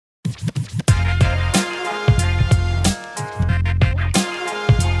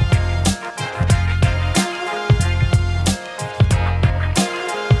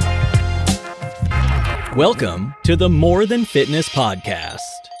Welcome to the More Than Fitness podcast.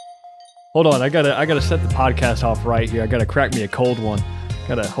 Hold on, I gotta set the podcast off right here. I gotta crack me a cold one.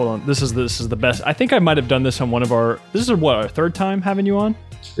 Hold on. This is the best. I think I might have done this on one of our. This is what, our third time having you on.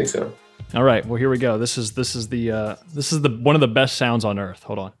 I think so. All right. Well, here we go. This is the one of the best sounds on earth.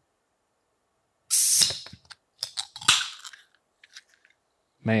 Hold on.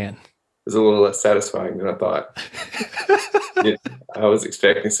 Man, It was a little less satisfying than I thought. I was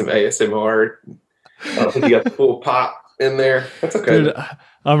expecting some ASMR. I don't think you got the full pop in there. That's okay. dude,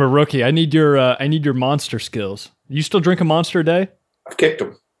 I'm a rookie. I need your monster skills. You still drink a monster a day? I've kicked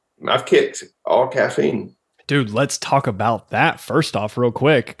them. I've kicked all caffeine. Dude, let's talk about that first off real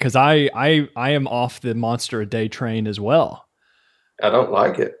quick, because I am off the monster a day train as well. I don't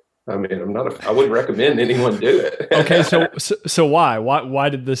like it. I mean, I wouldn't recommend anyone do it. Okay, so why? Why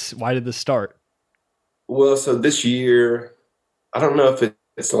did this start? Well, so this year, I don't know if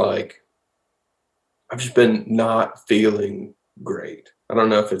it's like I've just been not feeling great. I don't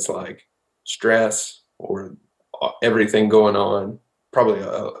know if it's like stress or everything going on. Probably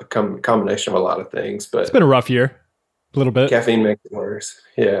a combination of a lot of things. But it's been a rough year, a little bit. Caffeine makes it worse.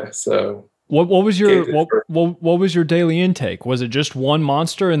 Yeah. So what was your daily intake? Was it just one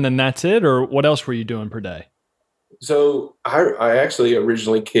monster and then that's it, or what else were you doing per day? So I actually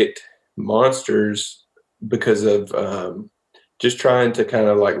originally kicked monsters because of just trying to kind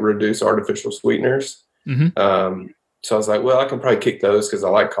of like reduce artificial sweeteners. Mm-hmm. So I was like, well, I can probably kick those because I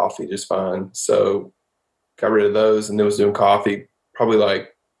like coffee just fine. So got rid of those and then was doing coffee, probably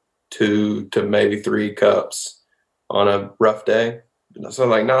like 2 to maybe 3 cups on a rough day. So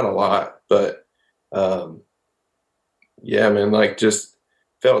like not a lot, but yeah, man, like just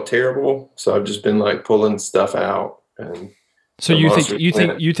felt terrible. So I've just been like pulling stuff out. And so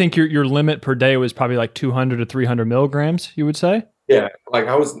you think your limit per day was probably like 200 to 300 milligrams, you would say? Yeah. Like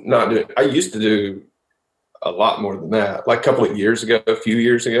I used to do a lot more than that. Like a few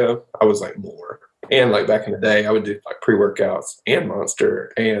years ago, I was like more. And like back in the day, I would do like pre-workouts and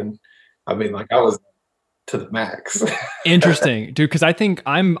monster. And I mean, like I was to the max. Interesting, dude, because I think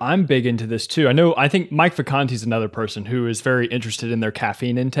I'm big into this too. I think Mike Vacanti is another person who is very interested in their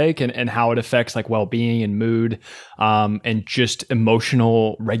caffeine intake and how it affects like well-being and mood, and just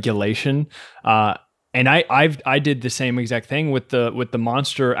emotional regulation. And I did the same exact thing with the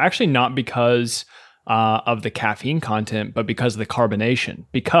monster, actually not because of the caffeine content, but because of the carbonation,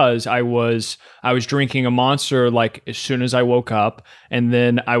 because I was drinking a monster like as soon as I woke up. And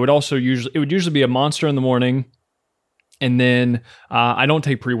then it would usually be a monster in the morning. And then I don't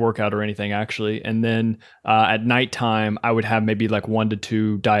take pre-workout or anything actually. And then at nighttime, I would have maybe like 1 to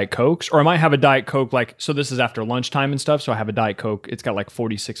 2 Diet Cokes, or I might have a Diet Coke so this is after lunchtime and stuff. So I have a Diet Coke. It's got like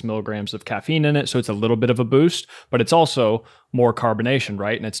 46 milligrams of caffeine in it. So it's a little bit of a boost, but it's also more carbonation,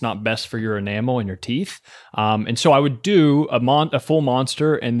 right? And it's not best for your enamel and your teeth. And so I would do a full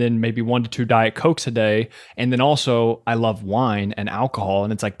monster and then maybe 1 to 2 Diet Cokes a day. And then also I love wine and alcohol.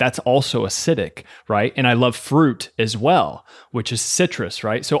 And it's like, that's also acidic, right? And I love fruit as well, which is citrus,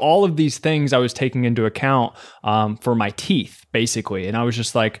 right? So all of these things I was taking into account for my teeth, basically. And I was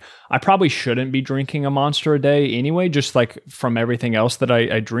just like, I probably shouldn't be drinking a monster a day anyway, just like from everything else that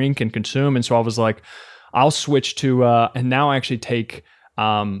I drink and consume. And so I was like, I'll switch to, and now I actually take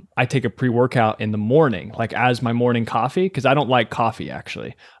a pre-workout in the morning, like as my morning coffee, because I don't like coffee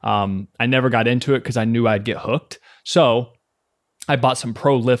actually. I never got into it because I knew I'd get hooked. So I bought some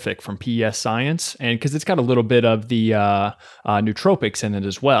Prolific from PES Science, and because it's got a little bit of the nootropics in it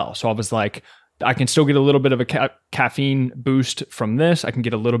as well. So I was like, I can still get a little bit of a caffeine boost from this. I can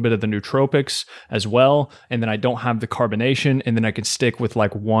get a little bit of the nootropics as well. And then I don't have the carbonation. And then I can stick with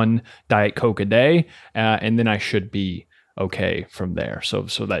like 1 Diet Coke a day. And then I should be okay from there. So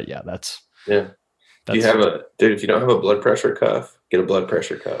that, yeah, that's. Yeah. If you don't have a blood pressure cuff, get a blood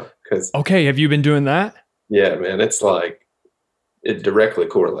pressure cuff. Okay. Have you been doing that? Yeah, man. It's like, it directly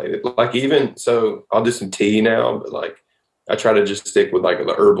correlated. Like even, so I'll do some tea now, but like I try to just stick with like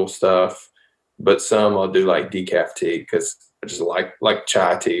the herbal stuff. But some I'll do like decaf tea because I just like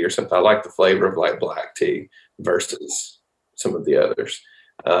chai tea or something. I like the flavor of like black tea versus some of the others.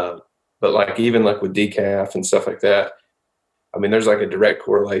 But like even like with decaf and stuff like that, I mean, there's like a direct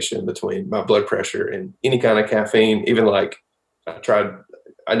correlation between my blood pressure and any kind of caffeine. Even like I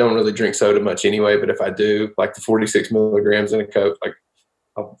don't really drink soda much anyway, but if I do, like the 46 milligrams in a Coke, like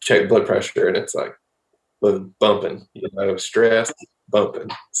I'll check blood pressure and it's like boom, bumping, stress, bumping.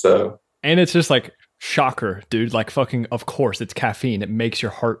 So. And it's just like Shocker, dude. Like fucking, of course, it's caffeine. It makes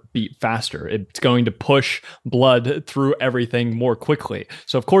your heart beat faster. It's going to push blood through everything more quickly.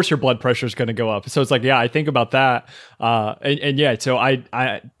 So of course your blood pressure is going to go up. So it's like, yeah, I think about that. And yeah, so I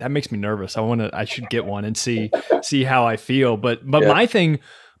that makes me nervous. I should get one and see how I feel. But yeah.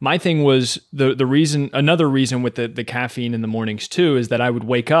 My thing was another reason with the caffeine in the mornings too, is that I would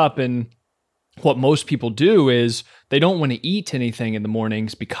wake up, and what most people do is they don't want to eat anything in the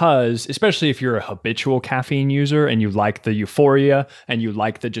mornings, because especially if you're a habitual caffeine user and you like the euphoria and you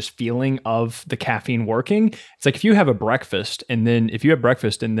like the just feeling of the caffeine working, it's like if you have breakfast and then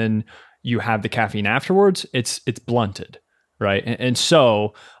you have the caffeine afterwards, it's blunted. Right. And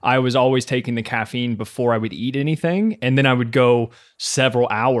so I was always taking the caffeine before I would eat anything. And then I would go several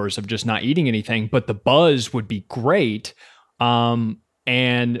hours of just not eating anything, but the buzz would be great.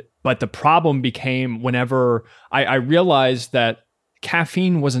 But the problem became whenever I realized that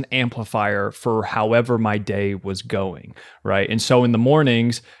caffeine was an amplifier for however my day was going. Right. And so in the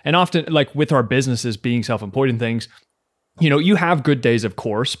mornings, and often like with our businesses being self-employed and things, you know, you have good days, of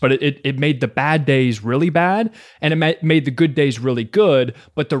course, but it made the bad days really bad, and it made the good days really good.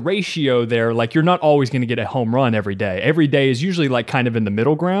 But the ratio there, like, you're not always going to get a home run every day. Every day is usually like kind of in the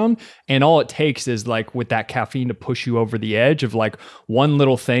middle ground. And all it takes is like with that caffeine to push you over the edge of like one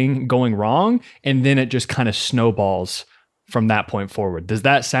little thing going wrong. And then it just kind of snowballs from that point forward. Does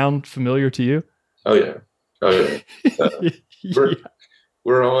that sound familiar to you? Oh, yeah.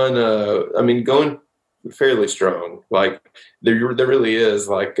 We're on, I mean, going fairly strong. Like there really is,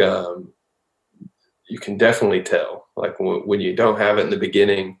 like you can definitely tell like when you don't have it in the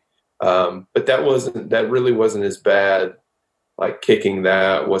beginning, but that really wasn't as bad. Like kicking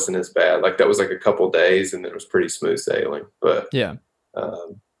that wasn't as bad. Like that was like a couple days and then it was pretty smooth sailing. But yeah,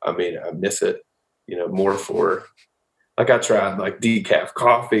 I mean, I miss it, you know, more for like I tried like decaf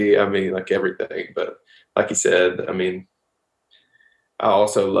coffee. I mean, like everything, but like you said, I mean, I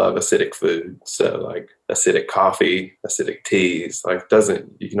also love acidic food. So like acidic coffee, acidic teas, like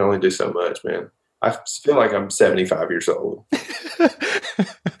you can only do so much, man. I feel like I'm 75 years old.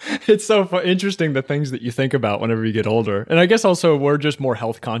 It's so interesting the things that you think about whenever you get older. And I guess also we're just more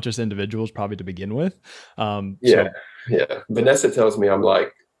health conscious individuals probably to begin with. Yeah. Vanessa tells me I'm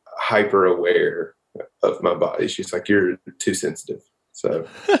like hyper aware of my body. She's like, you're too sensitive. So,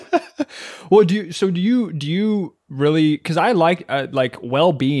 well, do you really, because I like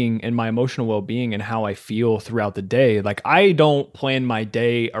well-being and my emotional well-being and how I feel throughout the day. Like I don't plan my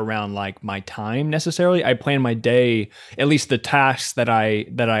day around like my time necessarily. I plan my day, at least the tasks that I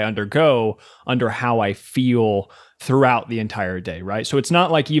undergo, under how I feel throughout the entire day. Right. So it's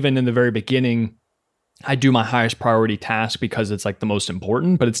not like even in the very beginning, I do my highest priority task because it's like the most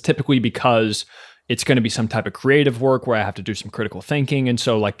important, but it's typically because it's going to be some type of creative work where I have to do some critical thinking. And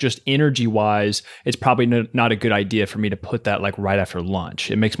so like just energy wise, it's probably not a good idea for me to put that like right after lunch.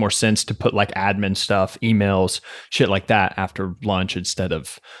 It makes more sense to put like admin stuff, emails, shit like that after lunch instead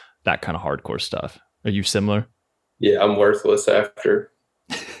of that kind of hardcore stuff. Are you similar? Yeah, I'm worthless after.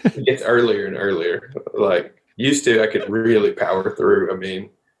 It gets earlier and earlier. Like used to, I could really power through. I mean,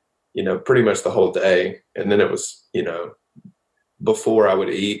 you know, pretty much the whole day. And then it was, you know, before I would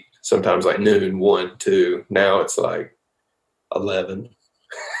eat, sometimes like noon, 1, 2. Now it's like 11.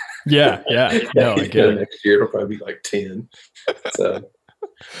 Yeah. No, I get it. Next year it'll probably be like 10. So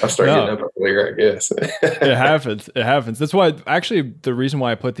I'll start getting up earlier, I guess. It happens. That's why actually the reason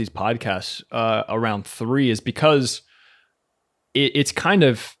why I put these podcasts around 3 is because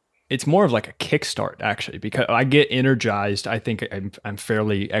it's more of like a kickstart actually, because I get energized. I think I'm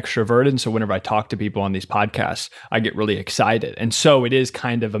fairly extroverted. And so whenever I talk to people on these podcasts, I get really excited. And so it is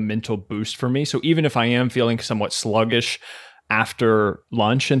kind of a mental boost for me. So even if I am feeling somewhat sluggish after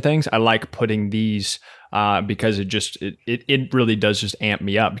lunch and things, I like putting these because it really does just amp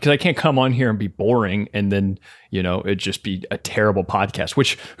me up, because I can't come on here and be boring and then, you know, it'd just be a terrible podcast,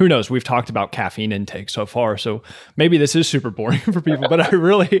 which who knows, we've talked about caffeine intake so far. So maybe this is super boring for people, but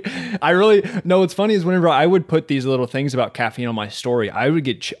I really know what's funny is whenever I would put these little things about caffeine on my story, I would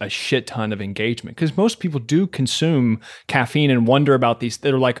get a shit ton of engagement, because most people do consume caffeine and wonder about these.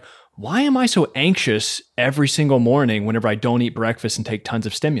 They're like, why am I so anxious every single morning whenever I don't eat breakfast and take tons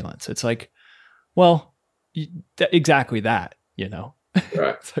of stimulants? It's like, well, exactly that, you know?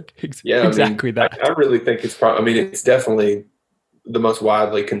 Right. It's like exactly that. I really think it's it's definitely the most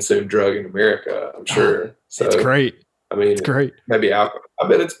widely consumed drug in America, I'm sure. So it's great. I mean, it's great. Maybe alcohol. I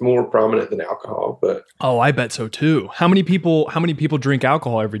bet it's more prominent than alcohol, but I bet so too. How many people drink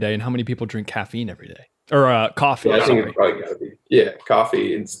alcohol every day, and how many people drink caffeine every day? Or coffee? Yeah, I think it's probably got to be. Yeah,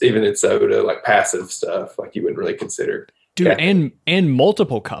 coffee. It's even in soda, like passive stuff, like you wouldn't really consider. Dude, caffeine. and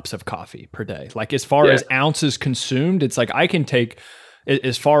multiple cups of coffee per day. Like as far Yeah. as ounces consumed, it's like I can take,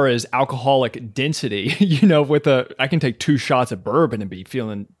 as far as alcoholic density, you know, I can take 2 shots of bourbon and be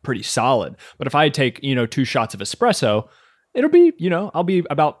feeling pretty solid. But if I take, 2 shots of espresso, it'll be, I'll be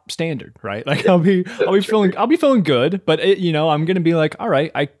about standard, right? Like I'll be feeling good, but I'm going to be like, all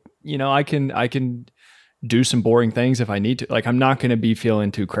right, I can do some boring things if I need to. Like I'm not going to be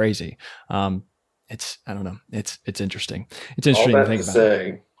feeling too crazy. I don't know. It's interesting. It's All interesting to that think to about.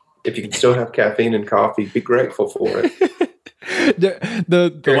 say, if you can still have caffeine and coffee, be grateful for it.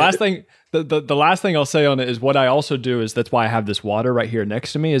 The last thing the last thing I'll say on it is what I also do is that's why I have this water right here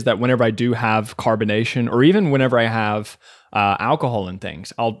next to me is that whenever I do have carbonation or even whenever I have alcohol and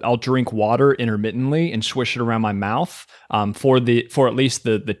things, I'll drink water intermittently and swish it around my mouth for at least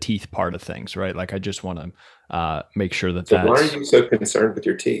the teeth part of things, right? Like I just want to make sure that So that's. why are you so concerned with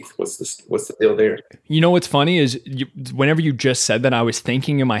your teeth? What's the deal there? You know what's funny is whenever you just said that, I was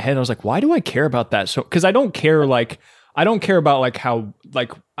thinking in my head, I was like, why do I care about that? So because I don't care about like how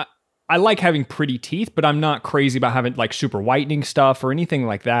like I like having pretty teeth, but I'm not crazy about having like super whitening stuff or anything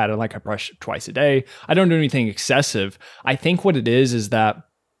like that. I brush twice a day. I don't do anything excessive. I think what it is that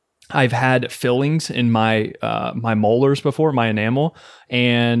I've had fillings in my my molars before, my enamel,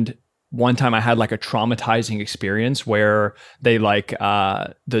 and one time I had like a traumatizing experience where they like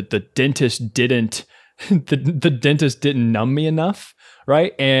the dentist didn't the dentist didn't numb me enough,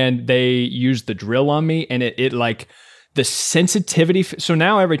 right? And they used the drill on me, and it like the sensitivity. So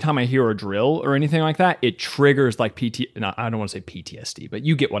now every time I hear a drill or anything like that, it triggers like no, I don't want to say PTSD, but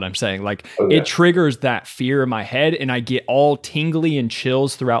you get what I'm saying. Like It triggers that fear in my head, and I get all tingly and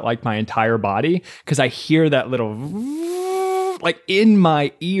chills throughout like my entire body because I hear that little like in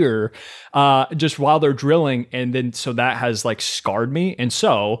my ear just while they're drilling. And then so that has like scarred me. And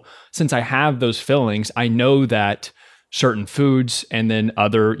so since I have those fillings, I know that certain foods and then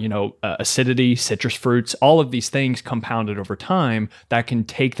other, acidity, citrus fruits, all of these things compounded over time that can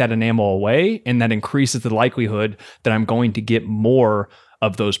take that enamel away. And that increases the likelihood that I'm going to get more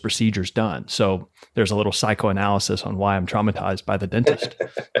of those procedures done. So there's a little psychoanalysis on why I'm traumatized by the dentist.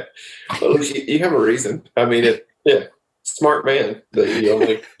 Well, you have a reason. I mean, smart man. You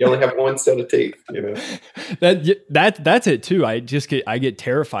only have one set of teeth. That's it too. I get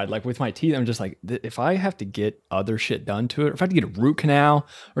terrified. Like with my teeth, I'm just like, if I have to get other shit done to it, or if I have to get a root canal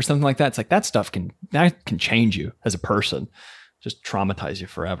or something like that, it's like that stuff can change you as a person, just traumatize you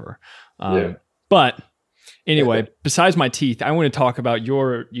forever. But anyway, besides my teeth, I want to talk about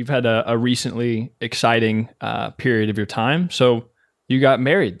you've had a recently exciting period of your time. So you got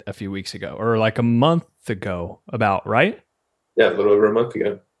married a few weeks ago, or like a month ago, about, right? Yeah, a little over a month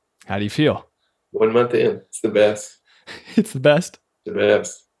ago. How do you feel? 1 month in, it's the best. It's the best. The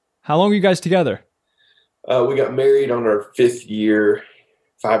best. How long are you guys together? We got married on our 5-year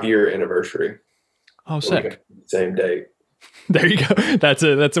anniversary. Oh, sick! Same date. There you go.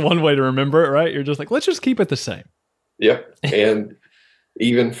 That's one way to remember it, right? You're just like, let's just keep it the same. Yep, and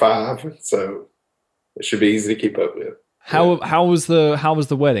even 5, so it should be easy to keep up with. How was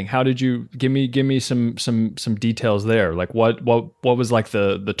the wedding? How did you give me some details there? Like what was like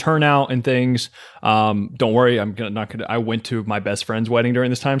the turnout and things? Don't worry, I went to my best friend's wedding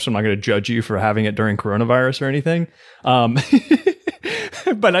during this time, so I'm not gonna judge you for having it during coronavirus or anything.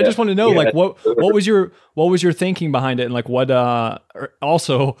 But I just want to know, like what was your thinking behind it, and like what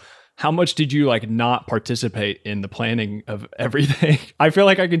also how much did you like not participate in the planning of everything? I feel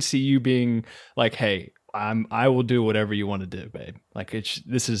like I could see you being like, hey, I will do whatever you want to do, babe. Like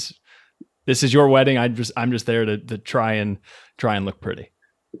this is your wedding. I'm just there to try and look pretty.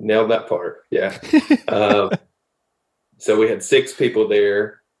 Nailed that part. Yeah. So we had 6 people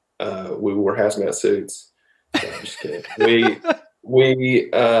there. We wore hazmat suits. No, I'm just kidding.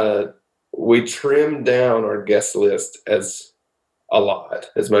 We trimmed down our guest list as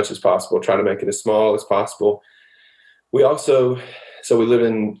much as possible, try to make it as small as possible. So we live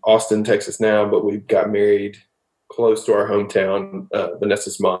in Austin, Texas now, but we got married close to our hometown.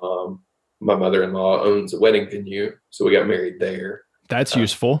 Vanessa's mom, my mother-in-law, owns a wedding venue, so we got married there. That's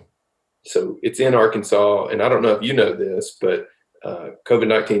useful. So it's in Arkansas, and I don't know if you know this, but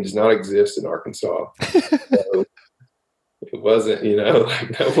COVID-19 does not exist in Arkansas. So it wasn't,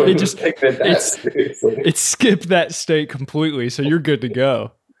 like no one was taking it seriously. It skipped that state completely, so you're good to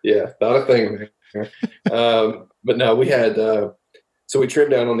go. Yeah, not a thing, man. But no, we had... So we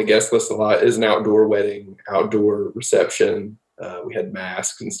trimmed down on the guest list a lot. It is an outdoor wedding, outdoor reception. We had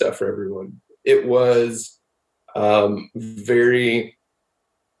masks and stuff for everyone. It was very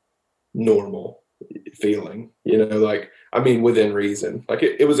normal feeling, within reason. Like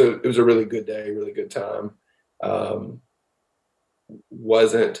it was a really good day, really good time.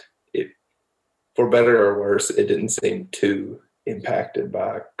 wasn't it, for better or worse, it didn't seem too impacted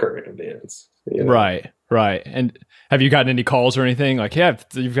by current events. You know? Right. And have you gotten any calls or anything? Like, yeah,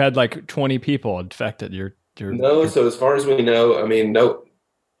 you've had like 20 people infected. No. So as far as we know, I mean, no,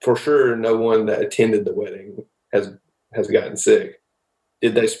 for sure, no one that attended the wedding has gotten sick.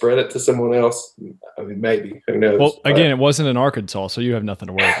 Did they spread it to someone else? I mean, maybe. Who knows? Well, again, it wasn't in Arkansas, so you have nothing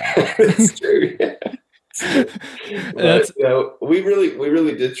to worry about. It's true. But we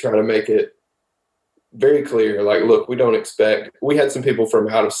really did try to make it very clear. Like, look, we don't expect. We had some people from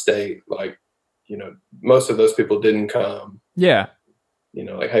out of state. Like, most of those people didn't come. Yeah.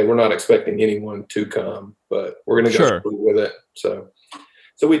 Like, hey, we're not expecting anyone to come, but we're going to go through with it. So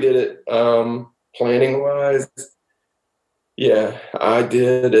we did it. Planning wise. Yeah, I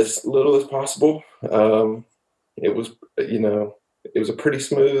did as little as possible. It was, it was a pretty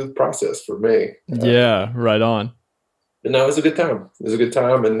smooth process for me. Yeah, right on. But no, it was a good time. It was a good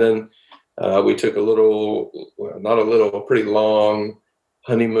time. And then we took a pretty long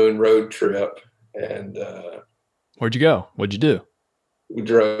honeymoon road trip. And where'd you go? What'd you do? We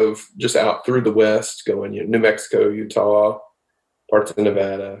drove just out through the West, going New Mexico, Utah, parts of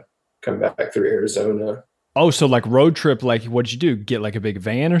Nevada, come back through Arizona. Oh, so like road trip, like what'd you do? Get like a big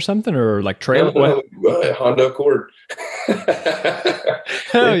van or something, or like trailer? No, Honda Accord.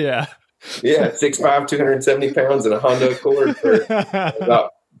 Hell yeah. Yeah, 6'5", 270 pounds in a Honda Accord for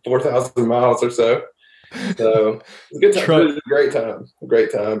about 4,000 miles or so. So it's a good time. It was a great time.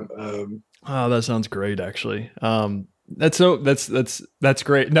 Great time. Oh, that sounds great, actually. That's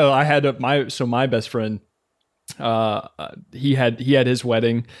great. No, I had my best friend, he had his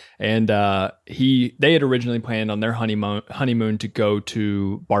wedding, and they had originally planned on their honeymoon to go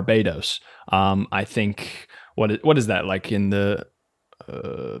to Barbados. I think what is that like in the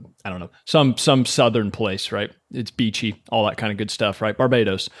I don't know, some southern place, right? It's beachy, all that kind of good stuff, right?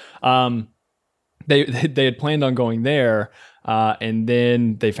 Barbados. They had planned on going there, and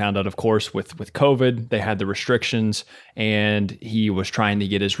then they found out, of course, with COVID, they had the restrictions, and he was trying to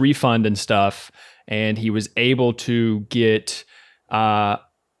get his refund and stuff, and he was able to get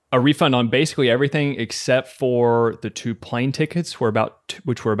a refund on basically everything except for the 2 plane tickets,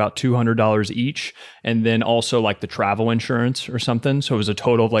 which were about $200 each, and then also like the travel insurance or something. So it was a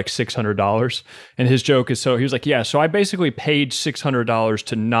total of like $600. And his joke is, so he was like, yeah, so I basically paid $600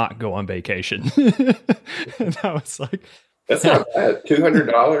 to not go on vacation. And I was like, that's not bad.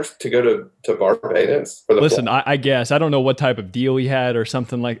 $200 to go to Barbados. Listen, I guess I don't know what type of deal he had or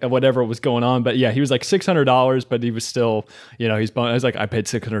something, like whatever was going on, but yeah, he was like $600, but he was still, I was like, I paid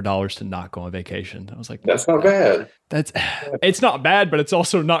 $600 to not go on vacation. I was like, that's not bad. It's not bad, but it's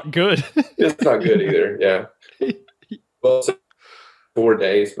also not good. It's not good either. Yeah. Well, so 4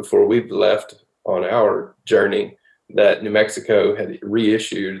 days before we left on our journey, that New Mexico had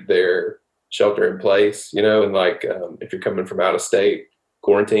reissued their shelter in place, and like if you're coming from out of state,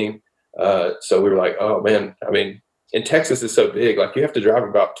 quarantine. So we were like, oh man, I mean, and Texas is so big, like you have to drive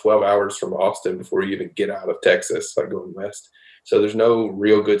about 12 hours from Austin before you even get out of Texas, like going west. So there's no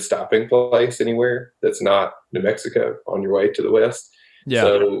real good stopping place anywhere that's not New Mexico on your way to the west. Yeah.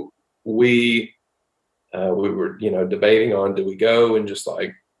 So we were, debating on, do we go and just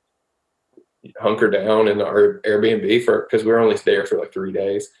like hunker down in our Airbnb because we were only there for like 3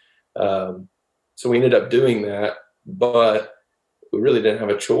 days. So we ended up doing that, but we really didn't have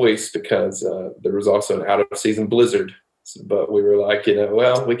a choice because there was also an out-of-season blizzard. But we were like,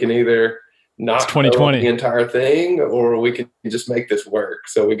 well, we can either not 2020 the entire thing, or we can just make this work.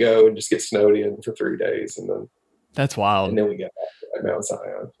 So we go and just get snowed in for 3 days, and then that's wild. And then we got back to Mount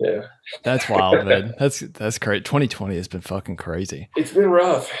Zion. Yeah, that's wild, man. That's great. 2020 has been fucking crazy. It's been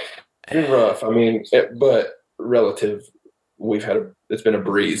rough. I mean, but relative. It's been a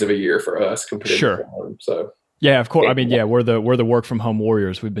breeze of a year for us compared to home. So yeah, of course. I mean, yeah, we're the work from home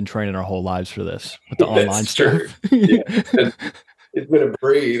warriors. We've been training our whole lives for this with the online stuff. Yeah. It's been a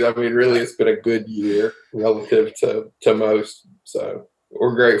breeze. I mean, really, it's been a good year relative to most. So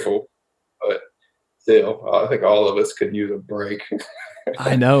we're grateful, but still, I think all of us could use a break.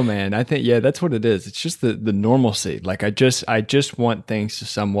 I know, man. I think, that's what it is. It's just the normalcy. Like I just want things to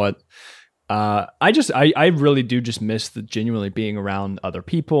somewhat. I really do just miss the genuinely being around other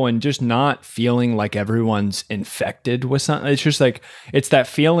people and just not feeling like everyone's infected with something. It's just like, it's that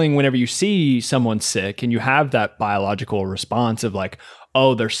feeling whenever you see someone sick and you have that biological response of like,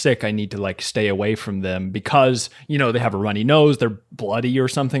 oh, they're sick, I need to like stay away from them because, they have a runny nose, they're bloody or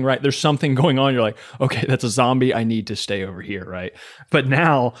something, right? There's something going on. You're like, okay, that's a zombie. I need to stay over here, right? But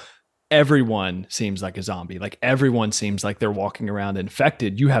now everyone seems like a zombie. Like everyone seems like they're walking around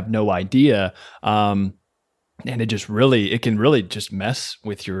infected. You have no idea. and it can really just mess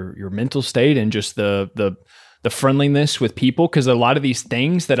with your mental state and just the friendliness with people. Cause a lot of these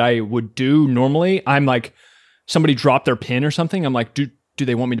things that I would do normally, I'm like, somebody dropped their pin or something. I'm like, do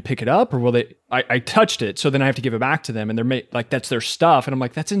they want me to pick it up, or will they, I touched it. So then I have to give it back to them, and they're like, that's their stuff. And I'm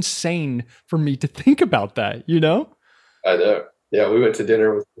like, that's insane for me to think about that, you know? I know. Yeah. We went to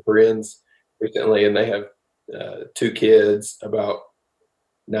dinner with friends recently, and they have 2 kids about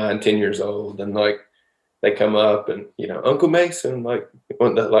 9, 10 years old. And like, they come up and, Uncle Mason, like,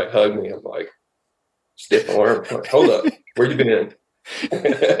 want to like hug me. I'm like, stiff arm. Like, hold up. Where you been?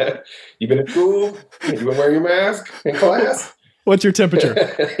 You been at school? You been wearing your mask in class? What's your temperature?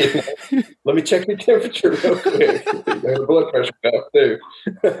 Let me check your temperature real quick. Your blood pressure up too.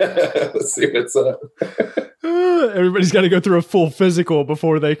 Let's see what's up. Everybody's got to go through a full physical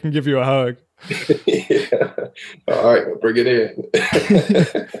before they can give you a hug. Yeah. All right, we'll bring it in.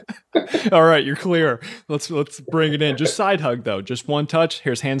 All right, you're clear. Let's bring it in. Just side hug though. Just one touch.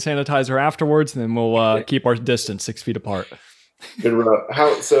 Here's hand sanitizer afterwards, and then we'll keep our distance 6 feet apart. Been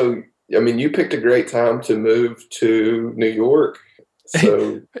rough. So, I mean, you picked a great time to move to New York.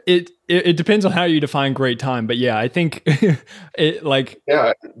 So it depends on how you define great time, but yeah, I think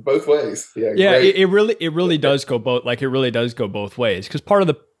both ways. Yeah, it really does go both. Like, it really does go both ways, because part of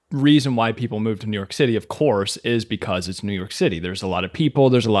the reason why people move to New York City, of course, is because it's New York City. There's a lot of people,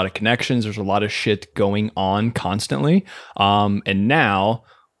 there's a lot of connections, there's a lot of shit going on constantly. And now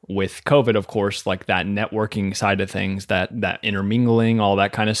with COVID, of course, like that networking side of things, that intermingling, all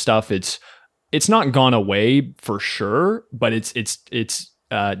that kind of stuff, it's not gone away for sure, but it's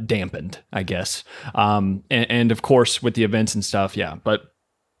dampened, I guess. And of course with the events and stuff, yeah. But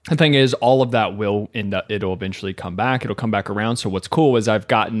the thing is, all of that it'll eventually come back. It'll come back around. So what's cool is I've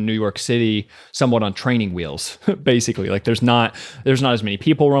gotten New York City somewhat on training wheels, basically. Like there's not as many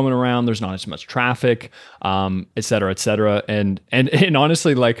people roaming around. There's not as much traffic, et cetera, et cetera. And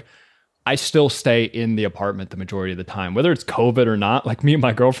honestly, like, I still stay in the apartment the majority of the time, whether it's COVID or not. Like, me and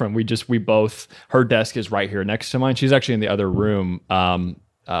my girlfriend, we both, her desk is right here next to mine. She's actually in the other room.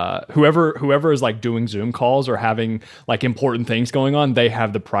 Whoever is like doing Zoom calls or having like important things going on, they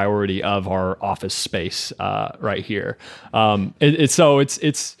have the priority of our office space right here. It's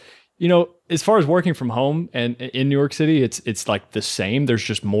as far as working from home and in New York City, it's like the same. There's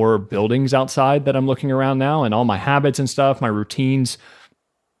just more buildings outside that I'm looking around now, and all my habits and stuff, my routines.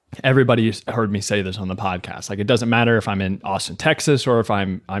 Everybody's heard me say this on the podcast. Like, it doesn't matter if I'm in Austin, Texas, or if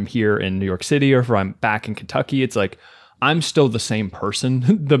I'm here in New York City, or if I'm back in Kentucky. It's like, I'm still the same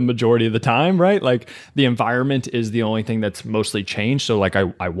person the majority of the time, right? Like, the environment is the only thing that's mostly changed. So like,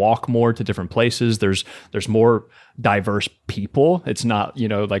 I walk more to different places. There's more diverse people. It's not,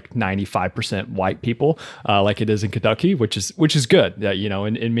 like 95% white people, like it is in Kentucky, which is good,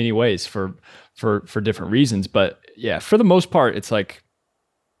 in many ways for different reasons. But yeah, for the most part, it's like,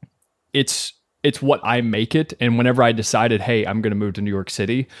 it's what I make it. And whenever I decided, hey, I'm going to move to New York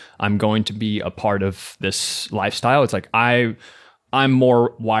City, I'm going to be a part of this lifestyle. It's like, I'm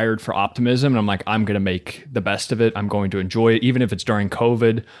more wired for optimism, and I'm like, I'm going to make the best of it. I'm going to enjoy it, even if it's during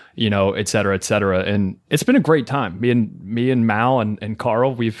COVID, et cetera, et cetera. And it's been a great time. Me and Mal and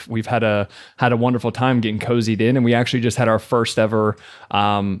Carl, we've had a wonderful time getting cozied in. And we actually just had our first ever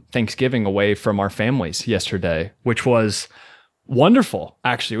Thanksgiving away from our families yesterday, which was wonderful.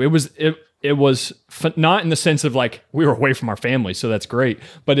 Actually, it was not in the sense of like we were away from our family, so that's great,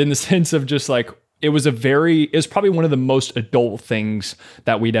 but in the sense of just like, it was probably one of the most adult things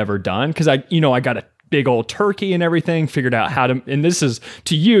that we'd ever done. Because I got a big old turkey and everything, figured out how to, and this is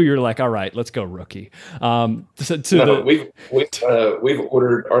to you, you're like, all right, let's go rookie. We've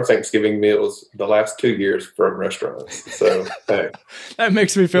ordered our Thanksgiving meals the last 2 years from restaurants. So hey. That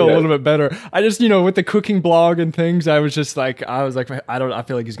makes me feel a little bit better. I just, with the cooking blog and things, I was like, I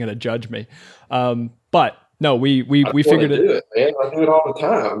feel like he's going to judge me. But no, we figured it. Man, I do it all the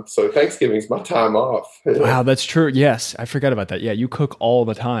time. So Thanksgiving's my time off. Wow, that's true. Yes, I forgot about that. Yeah, you cook all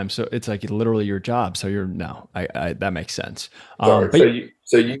the time, so it's like literally your job. So I that makes sense. Sorry,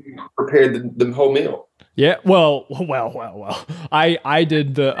 so you prepared the whole meal. Yeah, well. I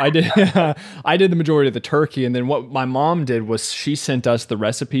did I did the majority of the turkey, and then what my mom did was she sent us the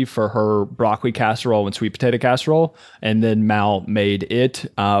recipe for her broccoli casserole and sweet potato casserole, and then Mal made it.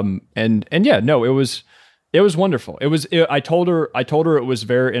 And yeah, no, it was wonderful. I told her it was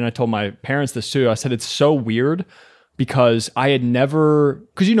very, and I told my parents this too. I said, it's so weird because I had never,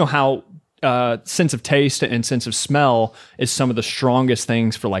 because you know how sense of taste and sense of smell is some of the strongest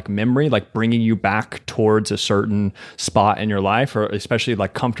things for like memory, like bringing you back towards a certain spot in your life, or especially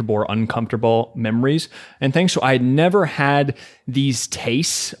like comfortable or uncomfortable memories and things. So I had never had these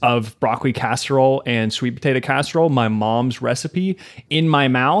tastes of broccoli casserole and sweet potato casserole, my mom's recipe, in my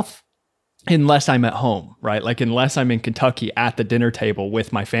mouth, unless I'm at home, right? Like unless I'm in Kentucky at the dinner table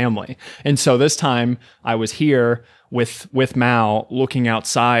with my family. And so this time I was here with Mao, looking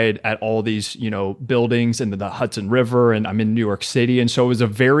outside at all these, buildings and the Hudson River, and I'm in New York City. And so it was a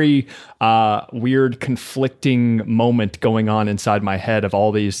very weird, conflicting moment going on inside my head of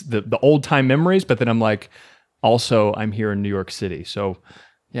all these, the old time memories. But then I'm like, also I'm here in New York City. So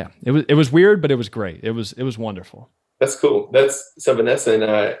yeah, it was weird, but it was great. It was wonderful. That's cool. So Vanessa and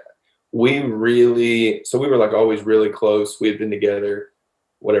I, we were like always really close. We had been together,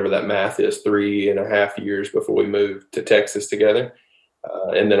 whatever that math is, 3.5 years before we moved to Texas together.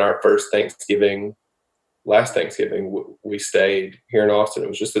 And then our last Thanksgiving, we stayed here in Austin. It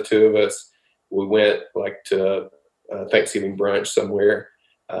was just the two of us. We went like to Thanksgiving brunch somewhere.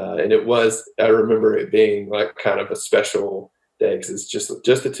 And I remember it being like kind of a special day because it's just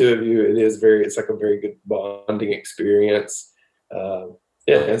the two of you. It's like a very good bonding experience.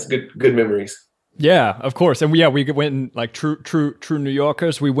 Yeah, it's good memories. Yeah, of course. And we went and like true New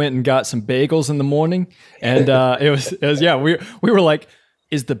Yorkers, we went and got some bagels in the morning. And it was we were like,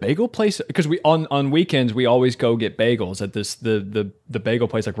 is the bagel place, because we on weekends we always go get bagels at this the bagel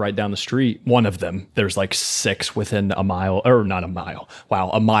place like right down the street. One of them, there's like 6 within a mile, or not a mile. Wow,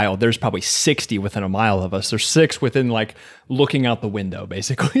 a mile. There's probably 60 within a mile of us. There's 6 within like looking out the window,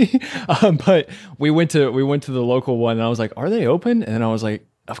 basically. But we went to the local one, and I was like, are they open? And I was like,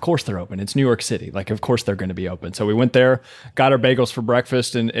 of course they're open. It's New York City. Like, of course they're going to be open. So we went there, got our bagels for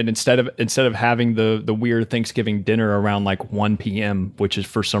breakfast. And instead of having the weird Thanksgiving dinner around like 1 p.m., which is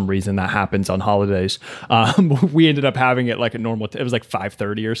for some reason that happens on holidays, we ended up having it like a normal, it was like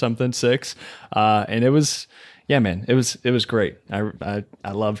 5:30 or something, 6. And it was, yeah, man, it was great. I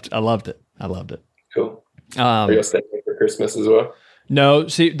loved it. I loved it. Cool. Are you staying for Christmas as well? No,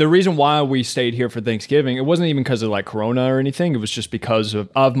 see, the reason why we stayed here for Thanksgiving, it wasn't even because of like Corona or anything. It was just because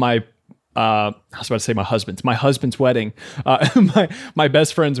of my, I was about to say my husband's wedding, my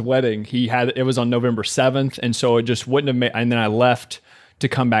best friend's wedding. It was on November 7th. And so it just wouldn't have made, and then I left to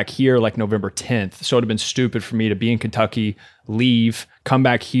come back here like November 10th. So it'd have been stupid for me to be in Kentucky, leave, come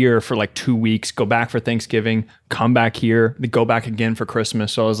back here for like 2 weeks, go back for Thanksgiving, come back here, go back again for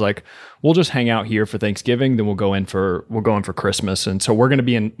Christmas. So I was like, we'll just hang out here for Thanksgiving, then we'll go in for Christmas. And so we're going to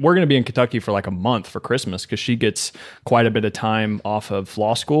be in Kentucky for like a month for Christmas, because she gets quite a bit of time off of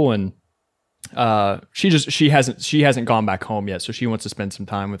law school, and she hasn't gone back home yet, so she wants to spend some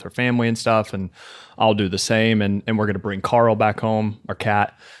time with her family and stuff, and I'll do the same, and we're going to bring Carl back home, our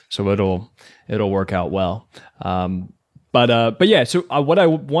cat, so it'll work out well. But yeah, so what I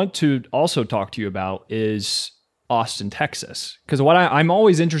want to also talk to you about is Austin, Texas, because what I'm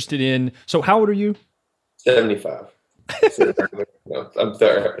always interested in. So how old are you? 75. No,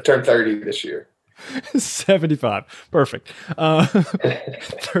 I turned 30 this year. 75. Perfect.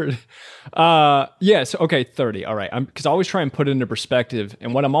 30. Yes. Okay. 30. All right. Because I always try and put it into perspective.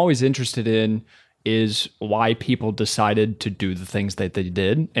 And what I'm always interested in is why people decided to do the things that they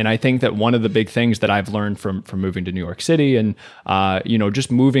did. And I think that one of the big things that I've learned from moving to New York City and,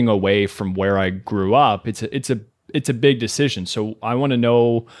 just moving away from where I grew up, it's a big decision. So I want to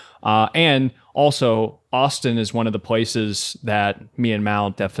know, and also Austin is one of the places that me and Mal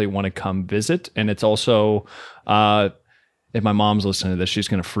definitely want to come visit. And it's also, if my mom's listening to this, she's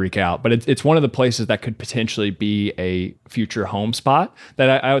going to freak out, but it's one of the places that could potentially be a future home spot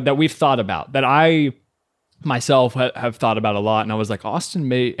that we've thought about, that I myself have thought about a lot. And I was like, Austin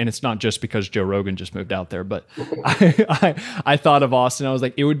may, and it's not just because Joe Rogan just moved out there, but I thought of Austin. I was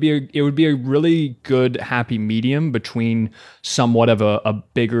like, it would be a really good happy medium between somewhat of a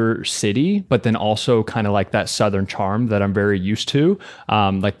bigger city, but then also kind of like that Southern charm that I'm very used to,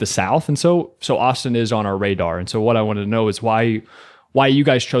 like the South. And so Austin is on our radar. And so what I wanted to know is why you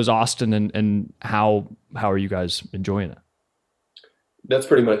guys chose Austin, and how are you guys enjoying it? That's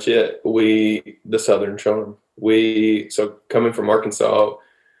pretty much it. The Southern charm. So coming from Arkansas,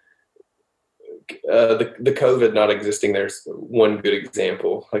 the COVID not existing there's one good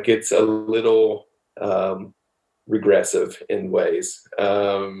example. Like, it's a little regressive in ways.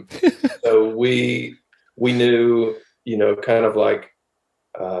 So we knew, kind of like,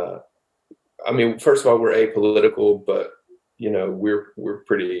 first of all, we're apolitical, but we're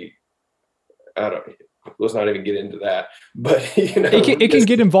pretty, let's not even get into that. But you know, it can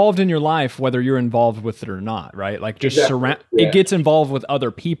get involved in your life whether you're involved with it or not, right? Like just it gets involved with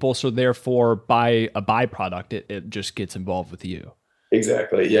other people, so therefore by a byproduct it just gets involved with you.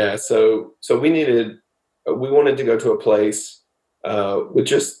 Exactly. Yeah. So we wanted to go to a place with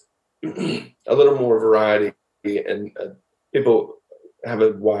just a little more variety, and people have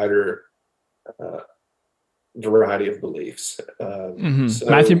a wider variety of beliefs. So,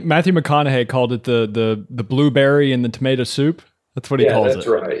 Matthew McConaughey called it the blueberry and the tomato soup. That's what he calls it. That's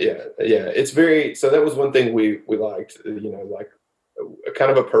right. Yeah. It's very, so that was one thing we liked, you know, like a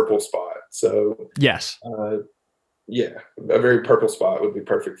kind of a purple spot. So yes. A very purple spot would be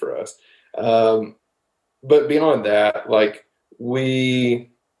perfect for us. But beyond that, like so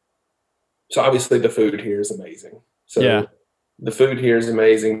obviously the food here is amazing. So the food here is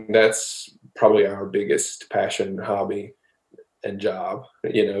amazing. That's probably our biggest passion, hobby, and job,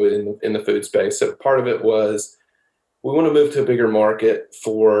 you know, in the food space. So part of it was we want to move to a bigger market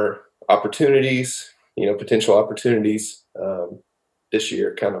for opportunities, you know, potential opportunities. This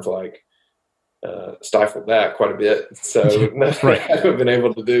year kind of like stifled that quite a bit. So I haven't been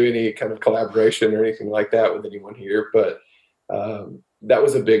able to do any kind of collaboration or anything like that with anyone here, but that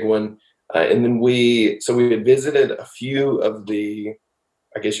was a big one. And then we had visited a few of the,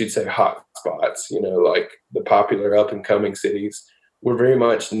 I guess you'd say, hot spots, you know, like the popular up and coming cities. We're very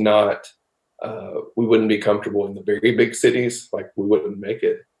much not, we wouldn't be comfortable in the very big cities. Like we wouldn't make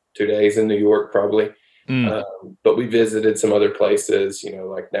it 2 days in New York probably. But we visited some other places, you know,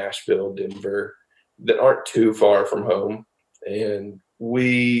 like Nashville, Denver, that aren't too far from home. And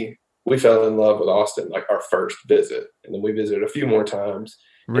we fell in love with Austin, like our first visit. And then we visited a few more times.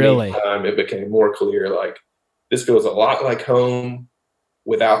 Really? And each time it became more clear, like this feels a lot like home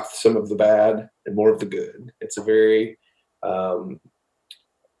without some of the bad and more of the good. It's a very,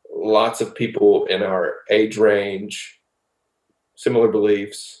 lots of people in our age range, similar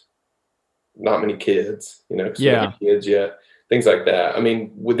beliefs, not many kids, you know, kids yet, things like that. I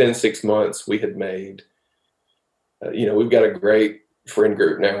mean, within 6 months we had made, you know, we've got a great friend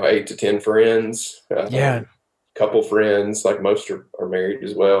group now, 8 to 10 friends, couple friends, like most are married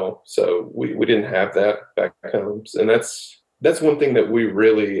as well. So we didn't have that back home. And that's one thing that we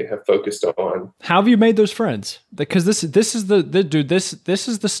really have focused on. How have you made those friends? Because this is this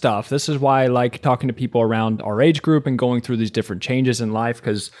is the stuff. This is why I like talking to people around our age group and going through these different changes in life.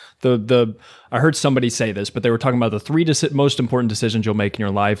 Because I heard somebody say this, but they were talking about the three most important decisions you'll make in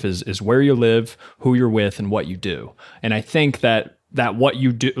your life is where you live, who you're with, and what you do. And I think that what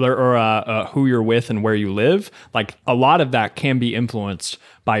you do or who you're with and where you live, like a lot of that can be influenced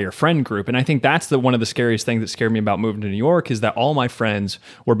by your friend group. And I think that's one of the scariest things that scared me about moving to New York is that all my friends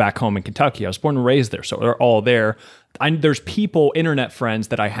were back home in Kentucky. I was born and raised there, so they're all there. There's people, internet friends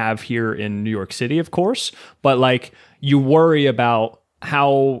that I have here in New York City, of course, but like you worry about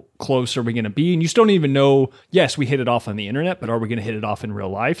how close are we going to be? And you still don't even know, yes, we hit it off on the internet, but are we going to hit it off in real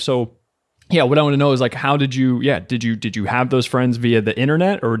life? So yeah, what I want to know is like, how did you have those friends via the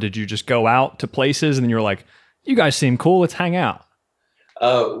internet, or did you just go out to places and then you're like, you guys seem cool, let's hang out?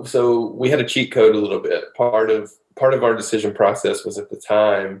 So we had a cheat code a little bit. Part of our decision process was at the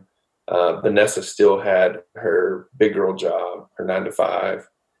time, Vanessa still had her big girl job, her 9 to 5.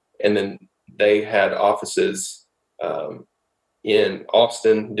 And then they had offices, in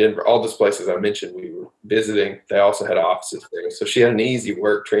Austin, Denver, all those places I mentioned we were visiting. They also had offices there. So she had an easy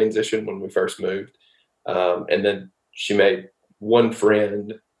work transition when we first moved. And then she made one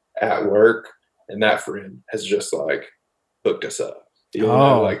friend at work, and that friend has just like hooked us up. You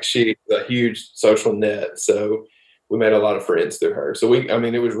know, like she's a huge social net. So we made a lot of friends through her. So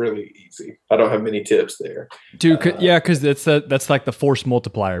it was really easy. I don't have many tips there. Dude, because that's like the force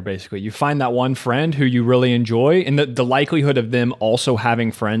multiplier, basically. You find that one friend who you really enjoy, and the likelihood of them also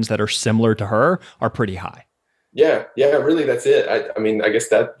having friends that are similar to her are pretty high. Yeah, really, that's it. I guess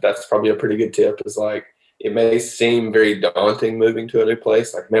that's probably a pretty good tip, is like, it may seem very daunting moving to a new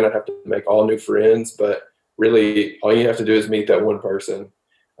place. Like, man, I'd have to make all new friends, but really all you have to do is meet that one person.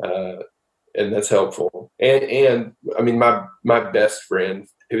 And that's helpful. And I mean, my best friend,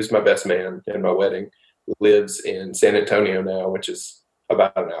 who's my best man in my wedding, lives in San Antonio now, which is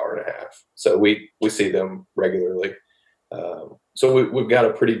about an hour and a half. So we see them regularly. So we've got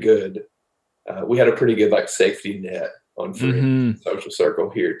a pretty good, we had a pretty good like safety net on friends, social circle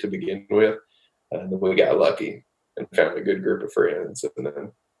here to begin with. And then we got lucky and found a good group of friends.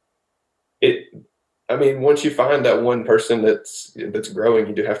 And then once you find that one person that's growing,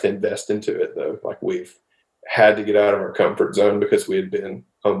 you do have to invest into it, though. Like, we've had to get out of our comfort zone because we had been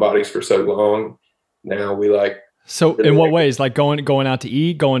homebodies for so long. Now we like. So in what ways? Like going out to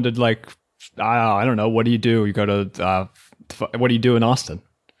eat, going to like I don't know. What do you do? You go to, what do you do in Austin?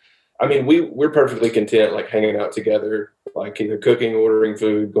 I mean, we're perfectly content, like hanging out together, like either cooking, ordering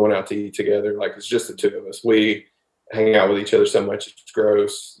food, going out to eat together. Like it's just the two of us. We hang out with each other so much it's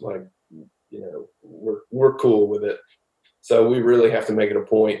gross. Like, we're cool with it. So we really have to make it a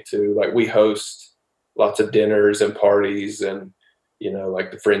point to, like, we host lots of dinners and parties and,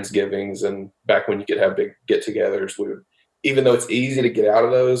 like the Friendsgivings, and back when you could have big get-togethers, even though it's easy to get out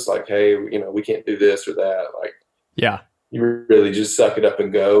of those, like, hey, we can't do this or that. Like, yeah. You really just suck it up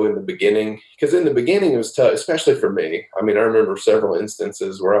and go in the beginning. Because in the beginning it was tough, especially for me. I mean, I remember several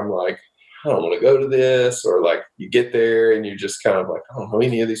instances where I'm like, I don't want to go to this, or like you get there and you just kind of like, I don't know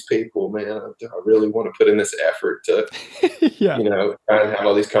any of these people, man. I really want to put in this effort to, yeah. kind of have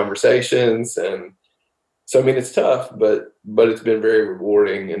all these conversations. And so, I mean, it's tough, but it's been very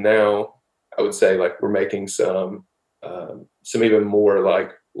rewarding. And now I would say, like, we're making some even more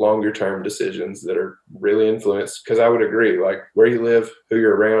like longer term decisions that are really influenced, because I would agree, like, where you live, who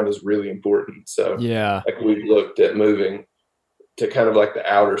you're around is really important. So yeah, like we've looked at moving to kind of like the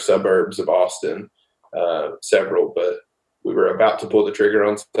outer suburbs of Austin, several, but we were about to pull the trigger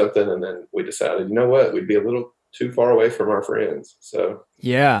on something, and then we decided, you know what, we'd be a little too far away from our friends. So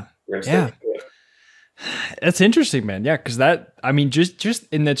yeah, we're gonna stay away. That's interesting, man. Yeah, because just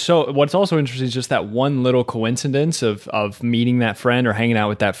in that. So what's also interesting is just that one little coincidence of meeting that friend or hanging out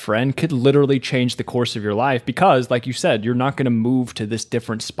with that friend could literally change the course of your life. Because, like you said, you're not going to move to this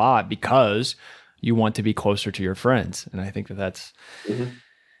different spot because you want to be closer to your friends. And I think that's,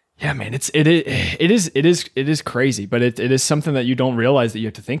 yeah, man. It is crazy, but it is something that you don't realize that you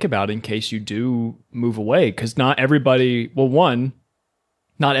have to think about in case you do move away. Because not everybody. Well,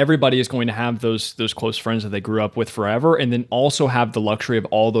 not everybody is going to have those close friends that they grew up with forever, and then also have the luxury of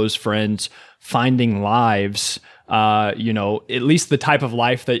all those friends finding lives, at least the type of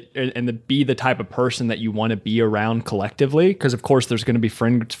life that, and be the type of person that you want to be around collectively. Because of course there's going to be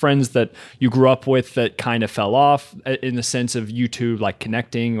friends that you grew up with that kind of fell off in the sense of you two like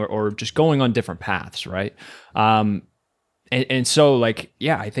connecting or just going on different paths, right? And so, like,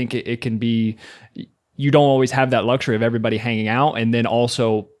 yeah, I think it can be. You don't always have that luxury of everybody hanging out, and then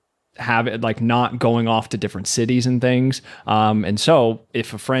also have it like not going off to different cities and things. And so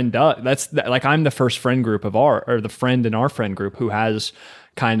if a friend does, that's like, I'm the first friend group the friend in our friend group who has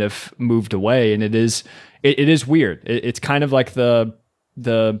kind of moved away. And it is weird. It's kind of like the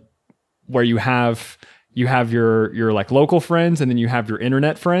where you have your like local friends, and then you have your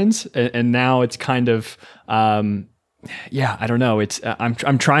internet friends. And now it's kind of, yeah, I don't know. It's,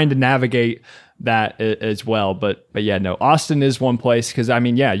 I'm trying to navigate that as well. But yeah, no, Austin is one place. Cause I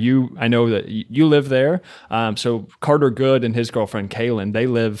mean, yeah, I know that you live there. So Carter Good and his girlfriend, Kaylin, they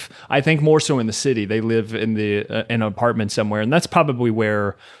live, I think more so in the city. They live in in an apartment somewhere. And that's probably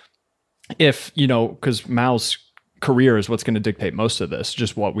where, if, cause Mal's career is what's going to dictate most of this,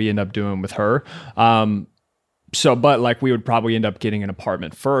 just what we end up doing with her. But like, we would probably end up getting an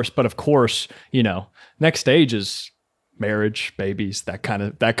apartment first, but of course, next stage is marriage, babies, that kind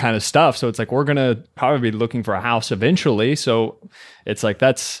of stuff. So it's like, we're going to probably be looking for a house eventually. So it's like,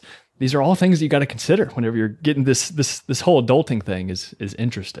 these are all things you got to consider whenever you're getting this whole adulting thing is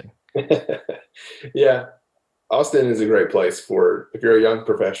interesting. Yeah. Austin is a great place for, if you're a young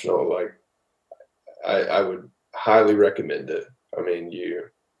professional, like I would highly recommend it. I mean,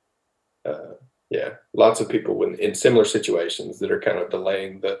 yeah, lots of people in similar situations that are kind of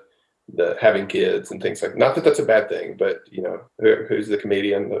delaying the having kids and things like, not that that's a bad thing, but who's the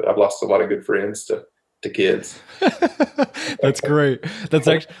comedian? I've lost a lot of good friends to kids. That's great. That's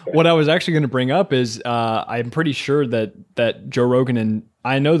actually what I was actually going to bring up is, I'm pretty sure that Joe Rogan, and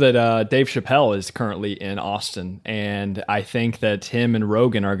I know that Dave Chappelle is currently in Austin, and I think that him and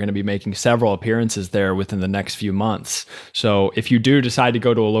Rogan are going to be making several appearances there within the next few months. So if you do decide to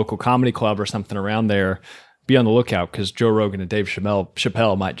go to a local comedy club or something around there, be on the lookout, because Joe Rogan and Dave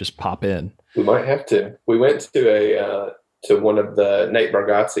Chappelle might just pop in. We might have to. We went to one of the, Nate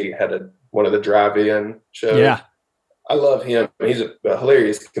Bargatze had one of the drive-in shows. Yeah. I love him. He's a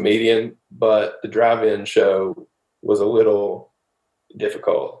hilarious comedian, but the drive-in show was a little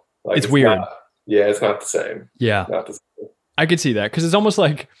difficult. Like, it's weird. It's not the same. Yeah. Not the same. I could see that, because it's almost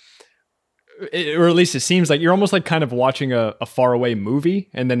like, or at least it seems like you're almost like kind of watching a faraway movie,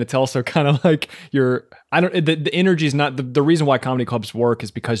 and then it's also kind of like the energy is not the reason why comedy clubs work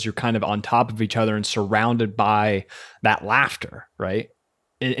is because you're kind of on top of each other and surrounded by that laughter, right?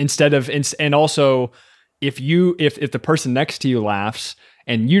 And also if the person next to you laughs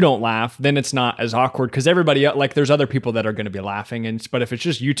and you don't laugh, then it's not as awkward because everybody like there's other people that are going to be laughing. But if it's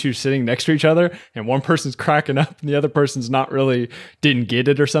just you two sitting next to each other and one person's cracking up and the other person's not really didn't get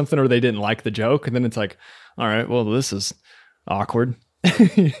it or something, or they didn't like the joke, and then it's like, all right, well, this is awkward.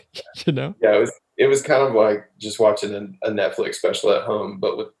 You know? Yeah, it was kind of like just watching a Netflix special at home,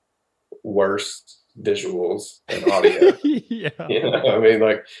 but with worse visuals and audio. Yeah. You know, I mean,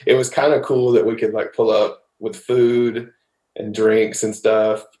 like it was kind of cool that we could like pull up with food and drinks and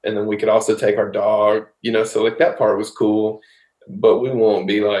stuff, and then we could also take our dog, you know, so like that part was cool, but we won't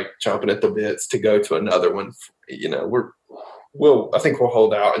be like chomping at the bits to go to another one. You know, I think we'll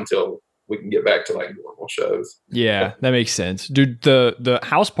hold out until we can get back to like normal shows. Yeah, that makes sense, dude. The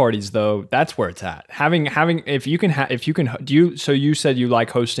house parties though, that's where it's at. Having if you can do you, so you said you like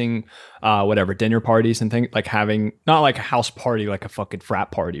hosting whatever dinner parties and things, like having not like a house party like a fucking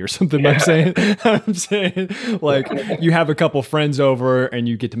frat party or something. Yeah. I'm saying like you have a couple friends over and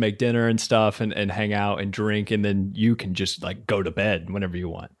you get to make dinner and stuff and hang out and drink, and then you can just like go to bed whenever you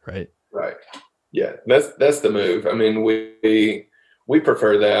want, right? Right. Yeah, that's the move. I mean, we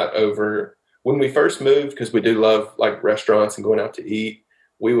prefer that over when we first moved, because we do love like restaurants and going out to eat.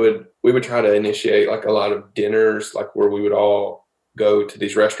 We would try to initiate like a lot of dinners, like where we would all go to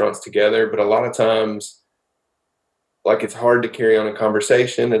these restaurants together. But a lot of times, like it's hard to carry on a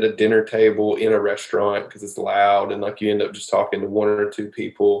conversation at a dinner table in a restaurant because it's loud and like you end up just talking to one or two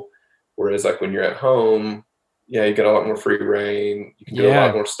people. Whereas like when you're at home, yeah, you get a lot more free reign. You can do a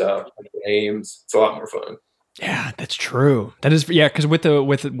lot more stuff, like games. It's a lot more fun. Yeah, that's true. That is, yeah, because with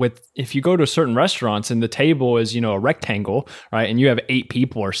if you go to certain restaurants and the table is, you know, a rectangle, right, and you have 8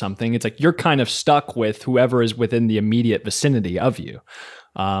 people or something, it's like you're kind of stuck with whoever is within the immediate vicinity of you,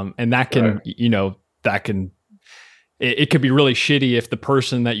 and that can, you know, it could be really shitty if the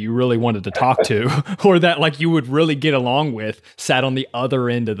person that you really wanted to talk to or that like you would really get along with sat on the other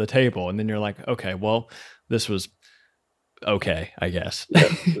end of the table, and then you're like, okay, well, this was okay, I guess.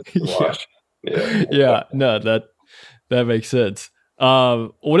 Yeah. Yeah, no, that makes sense.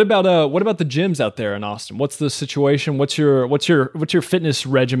 What about the gyms out there in Austin? What's the situation? What's your fitness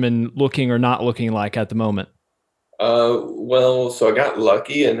regimen looking or not looking like at the moment? Well, so I got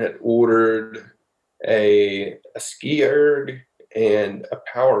lucky and had ordered a ski erg and a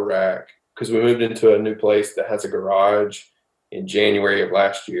power rack because we moved into a new place that has a garage in January of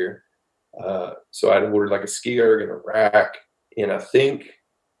last year. So I'd ordered like a ski erg and a rack in I think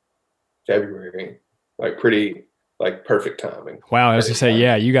February, like pretty like perfect timing. Wow, I was gonna say,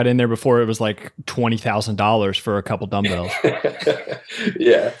 yeah, you got in there before it was like $20,000 for a couple dumbbells.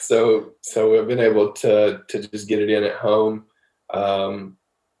 Yeah, so I've been able to just get it in at home. I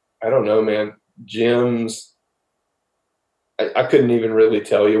don't know, man. Gyms, I couldn't even really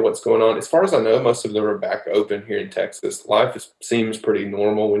tell you what's going on. As far as I know, most of them are back open here in Texas. Life seems pretty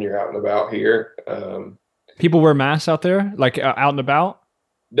normal when you're out and about here. People wear masks out there, like out and about?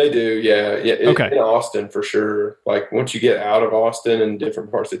 They do, yeah. Okay. In Austin for sure. Like once you get out of Austin and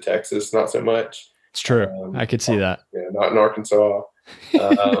different parts of Texas, not so much. It's true. I could see that. Yeah, not in Arkansas.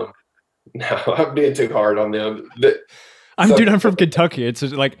 No, I'm being too hard on them. I'm from Kentucky. It's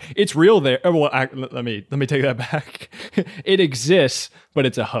just like it's real there. Well, let me take that back. It exists, but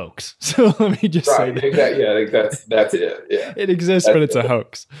it's a hoax. So let me just say that. Exactly. Yeah, I think that's it. Yeah, it exists, but it's a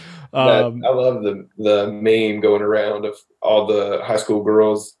hoax. I love the meme going around of all the high school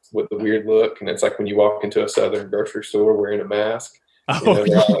girls with the weird look, and it's like when you walk into a Southern grocery store wearing a mask. Oh,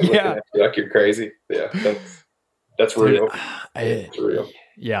 you know, like yeah, like you're crazy. Yeah, that's real. It's real.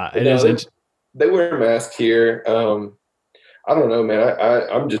 Yeah, it is. They wear masks here. I don't know, man.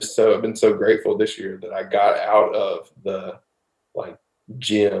 I've been so grateful this year that I got out of the like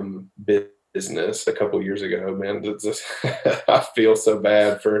gym business a couple years ago, man. I feel so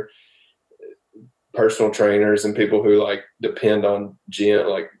bad for personal trainers and people who like depend on gym,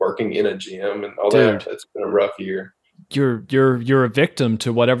 like working in a gym and all that. It's been a rough year. You're a victim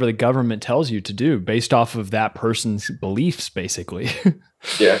to whatever the government tells you to do based off of that person's beliefs, basically.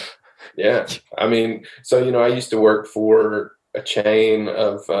 Yeah. I mean, so, you know, I used to work for a chain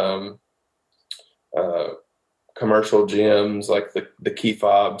of commercial gyms, like the key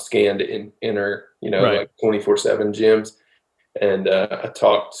fob scan to enter, you know, right. Like 24/7 gyms. And I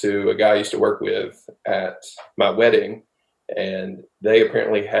talked to a guy I used to work with at my wedding, and they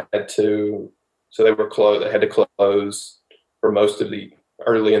apparently had to, so they were closed. They had to close for most of the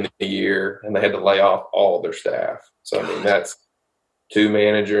early in the year, and they had to lay off all their staff. So, I mean, that's 2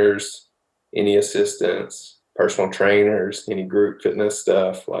 managers, any assistants, personal trainers, any group fitness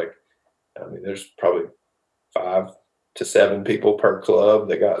stuff. Like, I mean, there's probably 5 to 7 people per club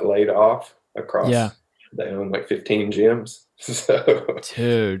that got laid off across They own like 15 gyms. So,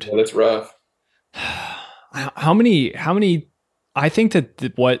 Dude, but it's rough. how many, I think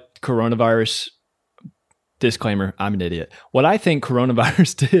that what coronavirus, disclaimer, I'm an idiot. What I think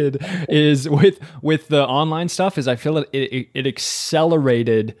coronavirus did is with the online stuff is I feel it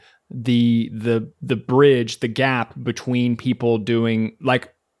accelerated the bridge, the gap between people doing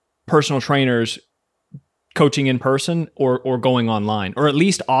like personal trainers coaching in person or going online, or at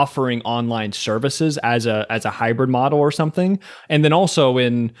least offering online services as a hybrid model or something. And then also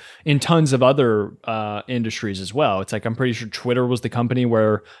in tons of other industries as well. It's like, I'm pretty sure Twitter was the company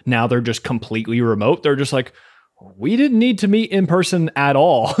where now they're just completely remote. They're just like, we didn't need to meet in person at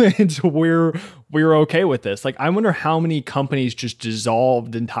all. And so we're okay with this. Like, I wonder how many companies just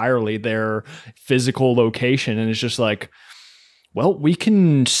dissolved entirely their physical location. And it's just like, well, we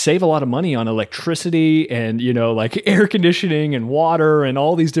can save a lot of money on electricity and, like air conditioning and water and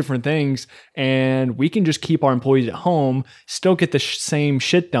all these different things. And we can just keep our employees at home, still get the same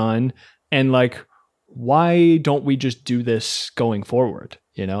shit done. And like, why don't we just do this going forward?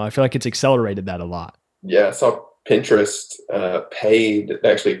 I feel like it's accelerated that a lot. Yeah. I saw Pinterest paid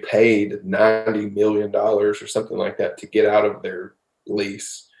 $90 million or something like that to get out of their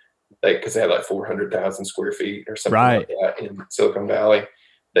lease. Because they had like 400,000 square feet or something like that in Silicon Valley.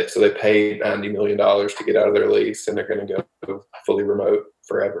 So they paid $90 million to get out of their lease, and they're going to go fully remote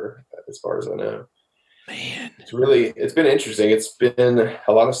forever, as far as I know. Man, it's been interesting. It's been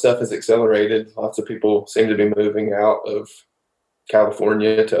a lot of stuff has accelerated. Lots of people seem to be moving out of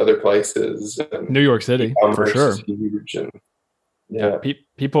California to other places. And New York City, for sure. Huge, and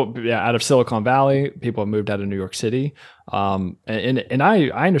people, out of Silicon Valley, people have moved out of New York City. And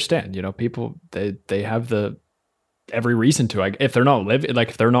I understand, people, they have every reason to, if they're not living, like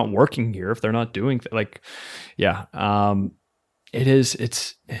if they're not working here, if they're not doing it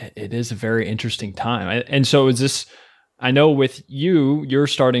is a very interesting time. And so is this, I know with you're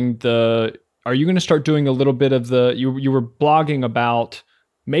starting are you going to start doing a little bit of you were blogging about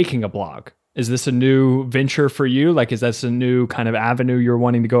making a blog? Is this a new venture for you? Like, is this a new kind of avenue you're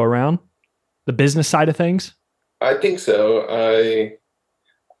wanting to go around? The business side of things? I think so.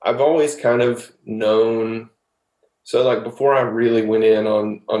 I've always kind of known. So like before I really went in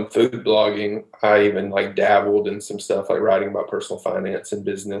on food blogging, I even like dabbled in some stuff like writing about personal finance and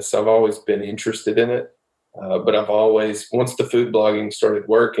business. So I've always been interested in it. But once the food blogging started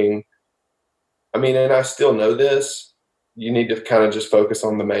working, and I still know this, you need to kind of just focus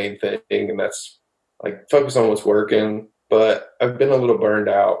on the main thing, and that's like focus on what's working. But I've been a little burned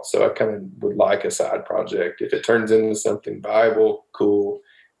out, so I kind of would like a side project. If it turns into something viable, cool.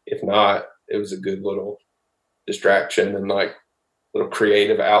 If not, it was a good little distraction and like little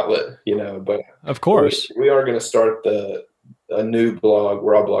creative outlet, But of course, we are going to start a new blog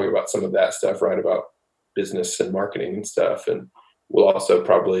where I'll blog about some of that stuff, write about business and marketing and stuff, and we'll also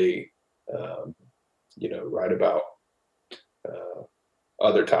probably write about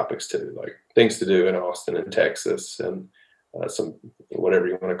other topics too, like things to do in Austin and Texas, and some whatever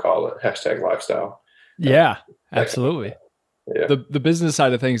you want to call it, #lifestyle. Yeah, absolutely. Yeah. The business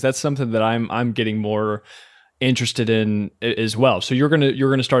side of things, that's something that I'm getting more interested in as well. So you're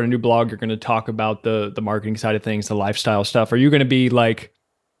gonna start a new blog. You're gonna talk about the marketing side of things, the lifestyle stuff. Are you gonna be like,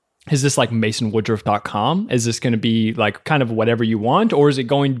 is this like masonwoodruff.com? Is this going to be like kind of whatever you want, or is it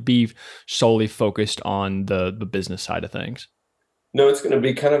going to be solely focused on the business side of things? No, it's going to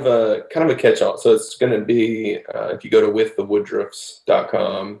be kind of a catch-all. So it's going to be if you go to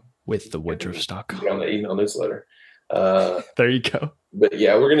withthewoodruffs.com. Withthewoodruffs.com. On the email newsletter. There you go. But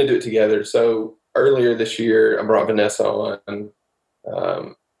yeah, we're going to do it together. So earlier this year, I brought Vanessa on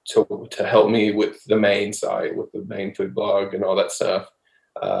to help me with the main site, with the main food blog and all that stuff.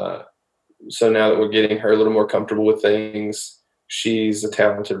 So now that we're getting her a little more comfortable with things, she's a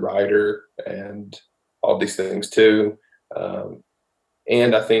talented writer and all these things too.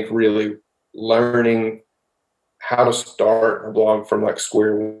 And I think really learning how to start a blog from like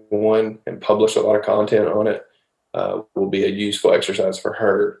square one and publish a lot of content on it will be a useful exercise for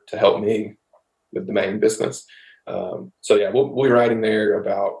her to help me with the main business. So yeah, we'll be writing there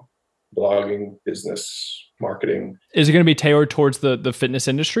about blogging, business, marketing. Is it going to be tailored towards the fitness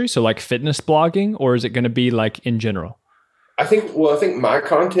industry? So like fitness blogging, or is it going to be like in general? I think my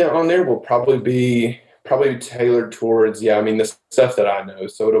content on there will probably be tailored towards, the stuff that I know.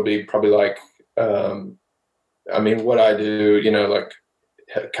 So it'll be probably like, what I do, like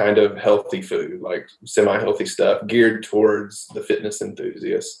kind of healthy food, like semi-healthy stuff geared towards the fitness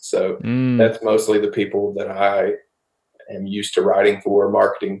enthusiasts. So that's mostly the people that I am used to writing for,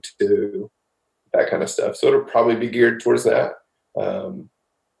 marketing to, that kind of stuff. So it'll probably be geared towards that.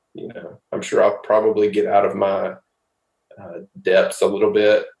 I'm sure I'll probably get out of my depths a little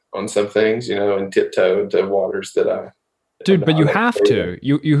bit on some things, and tiptoe into waters that Dude, but you have to.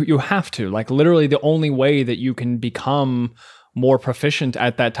 You have to. Like literally the only way that you can become more proficient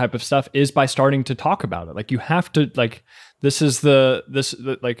at that type of stuff is by starting to talk about it. Like you have to like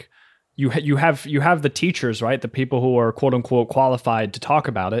like you have the teachers, right? The people who are quote unquote qualified to talk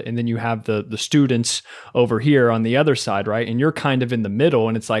about it, and then you have the students over here on the other side, right? And you're kind of in the middle,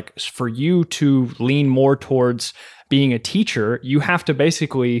 and it's like for you to lean more towards being a teacher, you have to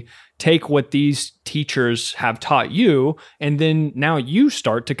basically take what these teachers have taught you, and then now you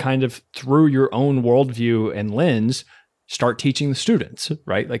start to kind of, through your own worldview and lens, start teaching the students,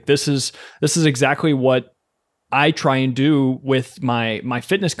 right? Like this is exactly what I try and do with my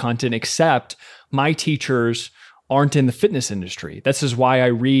fitness content, except my teachers aren't in the fitness industry. This is why I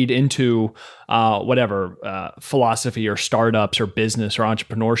read into philosophy or startups or business or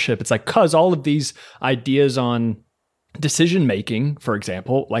entrepreneurship. It's like, cause all of these ideas on decision making, for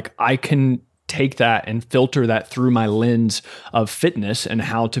example, like I can take that and filter that through my lens of fitness and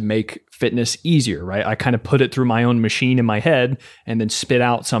how to make fitness easier, right? I kind of put it through my own machine in my head and then spit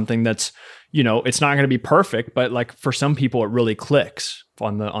out something that's, it's not going to be perfect, but like for some people it really clicks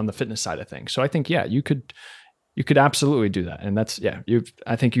on the fitness side of things. So I think, yeah, you could absolutely do that. And that's,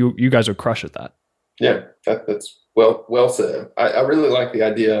 I think you guys would crush at that. Yeah, that's well said. I really like the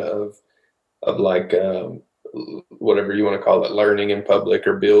idea of like, whatever you want to call it, learning in public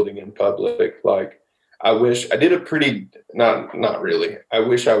or building in public. Like I wish I did not really. I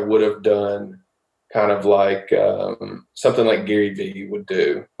wish I would have done kind of like something like Gary Vee would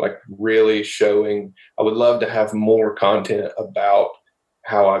do, like really showing. I would love to have more content about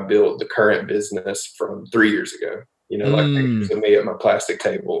how I built the current business from 3 years ago, like pictures of me at my plastic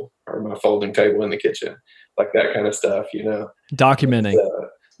table or my folding table in the kitchen, like that kind of stuff, documenting.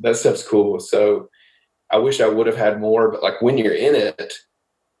 That stuff's cool. So I wish I would have had more, but like when you're in it,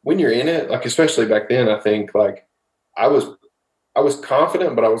 like especially back then, I think like I was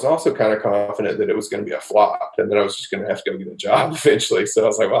confident, but I was also kind of confident that it was going to be a flop and that I was just going to have to go get a job eventually. So I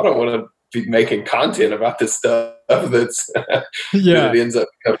was like, well, I don't want to be making content about this stuff that's that it ends up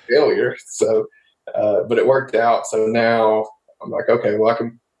becoming a failure. So, but it worked out. So now I'm like, okay, well,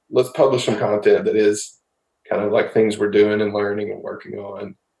 let's publish some content that is kind of like things we're doing and learning and working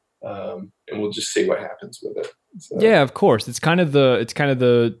on. And we'll just see what happens with it. So. Yeah, of course. It's kind of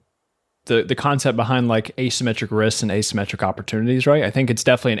the concept behind like asymmetric risks and asymmetric opportunities, right? I think it's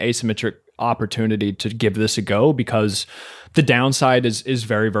definitely an asymmetric opportunity to give this a go because the downside is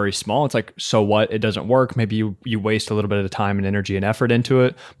very, very small. It's like, so what? It doesn't work. Maybe you waste a little bit of time and energy and effort into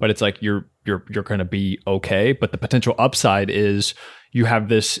it, but it's like you're going to be okay. But the potential upside is you have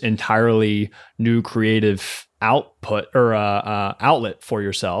this entirely new creative output or outlet for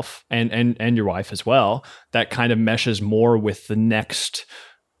yourself and your wife as well that kind of meshes more with the next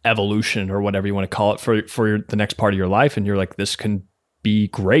evolution or whatever you want to call it for the next part of your life. And you're like, this can be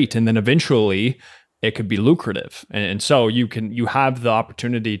great. And then eventually it could be lucrative. And so you have the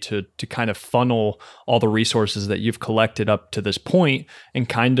opportunity to kind of funnel all the resources that you've collected up to this point and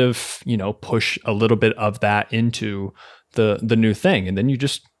kind of, push a little bit of that into the new thing. And then you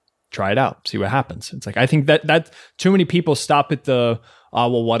just try it out, see what happens. It's like, I think that too many people stop at the,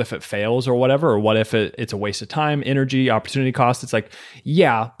 well, what if it fails or whatever, or what if it's a waste of time, energy, opportunity cost? It's like,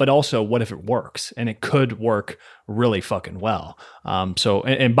 yeah, but also what if it works? And it could work really fucking well. So,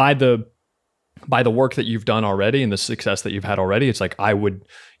 and by the work that you've done already and the success that you've had already, it's like, I would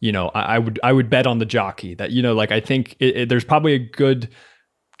bet on the jockey that, like, I think there's probably a good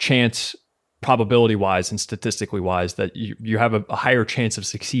chance probability wise and statistically wise that you have a higher chance of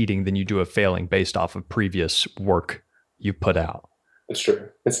succeeding than you do of failing based off of previous work you put out. It's true.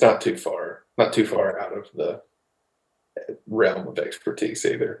 It's not too far out of the realm of expertise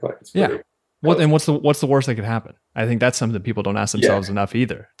either. Like it's pretty and what's the worst that could happen? I think that's something that people don't ask themselves enough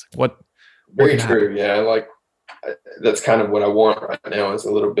either. It's like, what very true. Happen? Yeah. Like that's kind of what I want right now is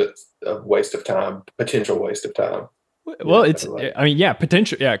a little bit of waste of time, potential waste of time. Well, potential.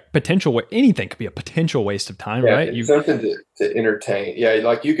 Anything could be a potential waste of time, right? It's something to entertain. Yeah,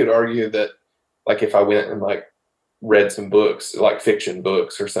 like you could argue that, like if I went and like read some books, like fiction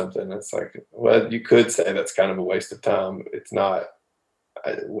books or something, it's like, well, you could say that's kind of a waste of time. It's not,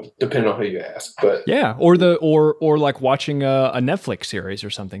 depending on who you ask. But yeah, or like watching a Netflix series or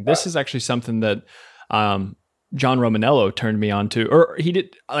something. This is actually something that John Romanello turned me on to, or he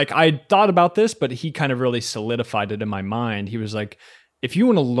did, like I thought about this, but he kind of really solidified it in my mind. He was like, if you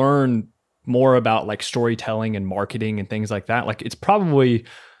want to learn more about like storytelling and marketing and things like that, like it's probably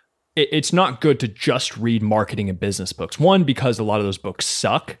it's not good to just read marketing and business books. One, because a lot of those books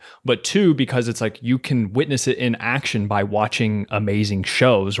suck, but two, because it's like you can witness it in action by watching amazing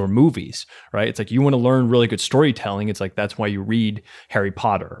shows or movies, right? It's like you want to learn really good storytelling. It's like that's why you read Harry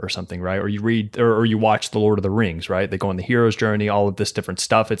Potter or something, right? Or you read or you watch The Lord of the Rings, right? They go on the hero's journey, all of this different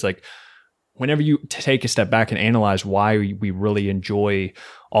stuff. It's like whenever you take a step back and analyze why we really enjoy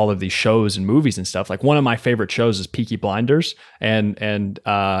all of these shows and movies and stuff, like one of my favorite shows is Peaky Blinders, and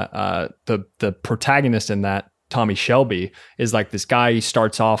the protagonist in that, Tommy Shelby, is like this guy. He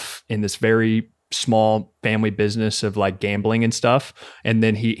starts off in this very small family business of like gambling and stuff, and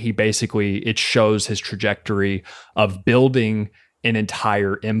then he basically, it shows his trajectory of building an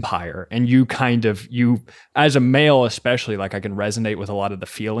entire empire. And you as a male especially, like I can resonate with a lot of the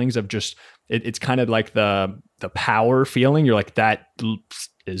feelings of just it's kind of like the power feeling. You're like, that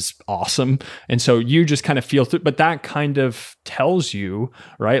is awesome. And so you just kind of feel through, but that kind of tells you,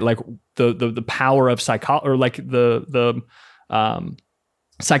 right? Like the power of psychology, or like the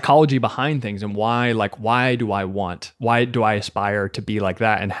psychology behind things, and why do I aspire to be like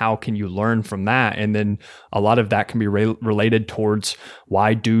that, and how can you learn from that? And then a lot of that can be related towards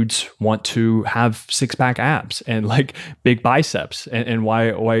why dudes want to have six-pack abs and like big biceps, and why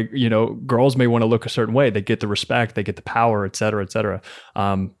girls may want to look a certain way. They get the respect, they get the power, et cetera, et cetera.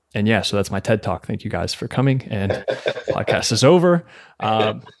 And yeah, so that's my TED Talk. Thank you guys for coming, and podcast is over.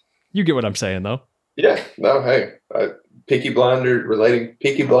 You get what I'm saying though. Yeah, no, hey, relating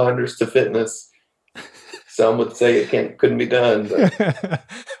Peaky Blinders to fitness. Some would say it couldn't be done. But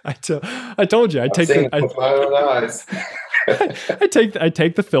I told you, I take with my own eyes. I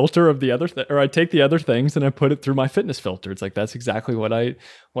take the filter of the other or I take the other things and I put it through my fitness filter. It's like, that's exactly what I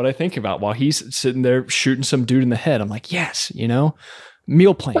think about while he's sitting there shooting some dude in the head. I'm like, yes,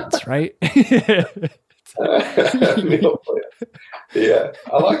 meal plans, right? Meal plans. Yeah,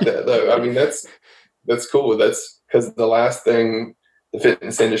 I like that though. I mean, that's cool. That's because the last thing the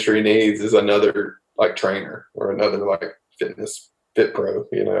fitness industry needs is another like trainer or another like fit pro,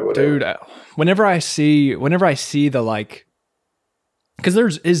 whatever. Dude, whenever I see the like, because there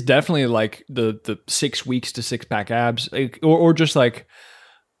is definitely like the 6 weeks to six-pack abs, like, or just like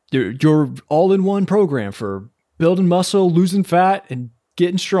your all-in-one program for building muscle, losing fat, and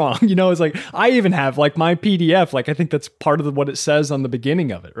getting strong. It's like, I even have like my PDF, like I think that's part of what it says on the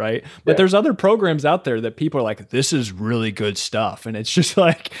beginning of it, right? But there's other programs out there that people are like, this is really good stuff, and it's just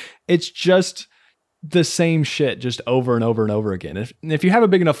like, it's just the same shit just over and over and over again. If you have a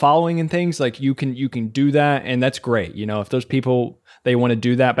big enough following and things, like you can do that, and that's great. If those people, they want to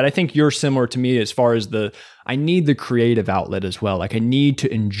do that. But I think you're similar to me as far as I need the creative outlet as well. Like I need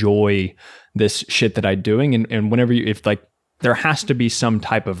to enjoy this shit that I'm doing. And whenever if like, there has to be some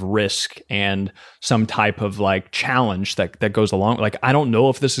type of risk and some type of like challenge that goes along. Like, I don't know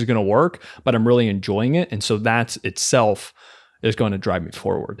if this is going to work, but I'm really enjoying it. And so that's itself is going to drive me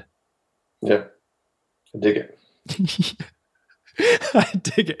forward. Yeah. I dig it. I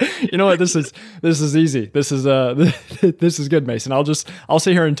dig it. You know what? This is easy. This is good, Mason. I'll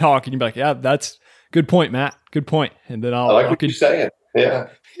sit here and talk, and you'll be like, yeah, that's good point, Matt. Good point. And then I like what you're saying. Yeah.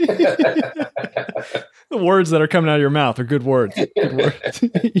 The words that are coming out of your mouth are good words. Good words.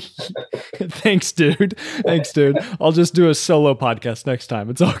 Thanks, dude. I'll just do a solo podcast next time.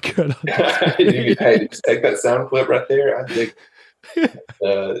 It's all good. Hey, just take that sound clip right there. I dig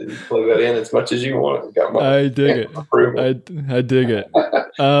plug that in as much as you want. I dig it. I dig it.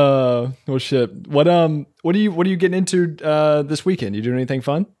 Well, shit. What are you getting into this weekend? You doing anything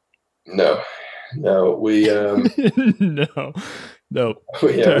fun? No. We no.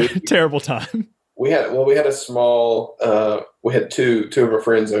 Terrible time. We had a small. We had two of our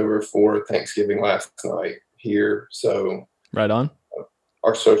friends over for Thanksgiving last night here. So right on.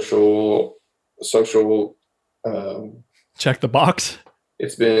 Our social. Check the box.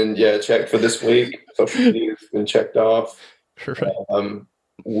 It's been checked for this week. Social media has been checked off. Right.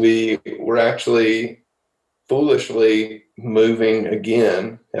 We were actually foolishly moving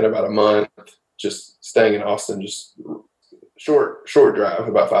again in about a month. Just staying in Austin, just short drive,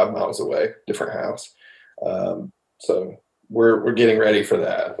 about 5 miles away, different house. So we're getting ready for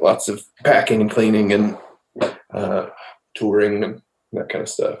that. Lots of packing and cleaning and touring and that kind of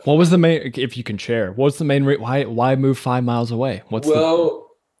stuff. What was the main, if you can share, what's the main why move 5 miles away? So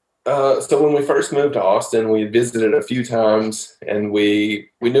when we first moved to Austin, we visited a few times, and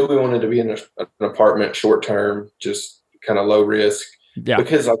we knew we wanted to be in an apartment short term, just kind of low risk. Yeah.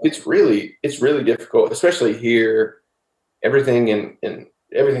 Because like it's really difficult, especially here. Everything in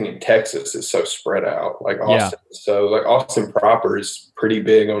Texas is so spread out, like Austin. Yeah. So like Austin proper is pretty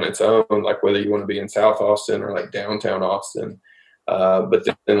big on its own, like whether you want to be in South Austin or like downtown Austin. But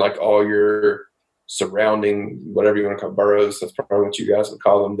then like all your surrounding, whatever you want to call boroughs, that's probably what you guys would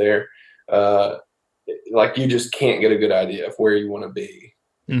call them there. Like you just can't get a good idea of where you want to be,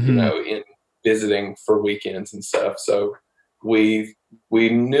 in visiting for weekends and stuff. So we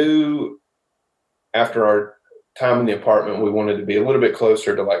knew after our time in the apartment, we wanted to be a little bit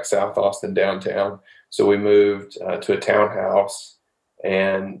closer to like South Austin downtown. So we moved to a townhouse,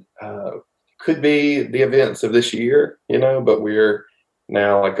 and could be the events of this year, but we're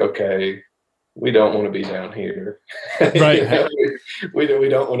now like, okay, we don't want to be down here. Right. We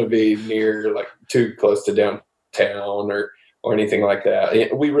don't want to be near, like too close to downtown or anything like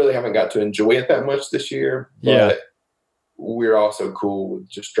that. We really haven't got to enjoy it that much this year, but we're also cool with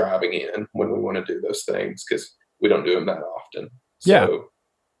just driving in when we want to do those things, because we don't do them that often. So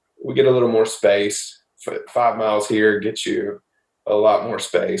we get a little more space. 5 miles here gets you a lot more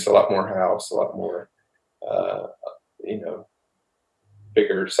space, a lot more house, a lot more,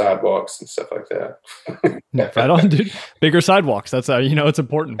 bigger sidewalks and stuff like that. Right on, dude. Bigger sidewalks. That's how it's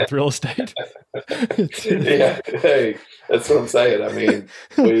important with real estate. Yeah. Hey, that's what I'm saying. I mean,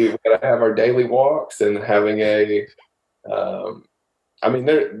 we got to have our daily walks, and having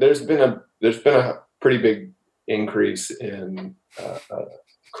there's been a pretty big increase in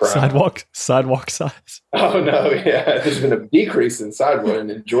crime. Sidewalk size. Oh no, yeah. There's been a decrease in sidewalk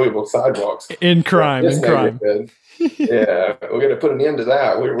and enjoyable sidewalks. In crime. Yeah, we're gonna put an end to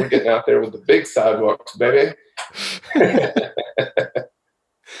that. We're getting out there with the big sidewalks, baby.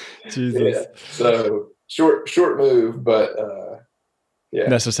 Jesus. Yeah. So short move, but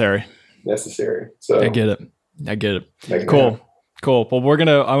necessary. So I get it. Cool. Well,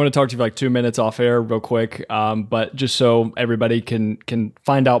 I want to talk to you for like 2 minutes off air real quick. But just so everybody can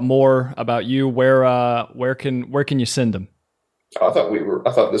find out more about you, where can you send them? I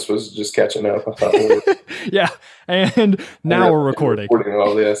thought this was just catching up. I thought we were yeah. And now we're recording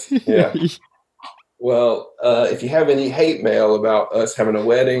all this. Yeah. Well, if you have any hate mail about us having a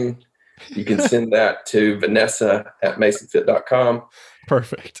wedding, you can send that to Vanessa@masonfit.com.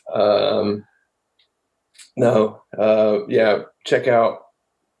 Perfect. Check out,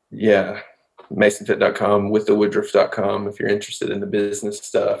 masonfit.com with the woodruff.com if you're interested in the business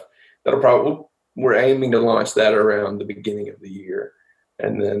stuff. We're aiming to launch that around the beginning of the year.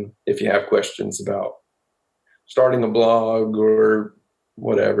 And then if you have questions about starting a blog or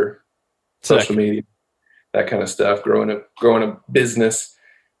whatever, social media, that kind of stuff, growing a business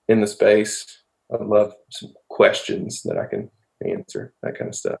in the space, I'd love some questions that I can answer, that kind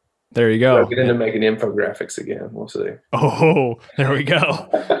of stuff. There you go. I'll get into making infographics again. We'll see. Oh, there we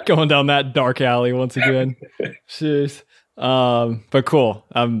go. Going down that dark alley once again. Jeez. But cool.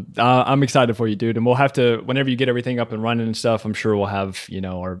 I'm excited for you, dude. And we'll have to, whenever you get everything up and running and stuff, I'm sure we'll have,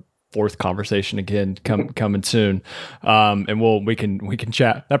 our fourth conversation again coming soon. And we can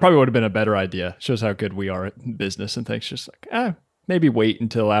chat. That probably would have been a better idea. Shows how good we are at business and things. Just like, maybe wait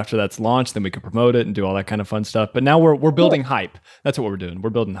until after that's launched, then we can promote it and do all that kind of fun stuff. But now we're building hype. That's what we're doing. We're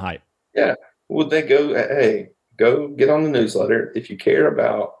building hype. Yeah. Well, they go get on the newsletter if you care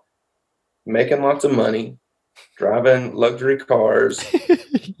about making lots of money, driving luxury cars,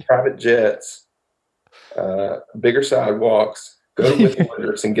 private jets, bigger sidewalks. Go to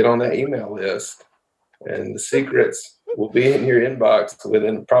Woodruff and get on that email list, and the secrets will be in your inbox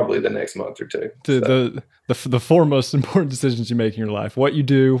within probably the next month or two. The four most important decisions you make in your life: what you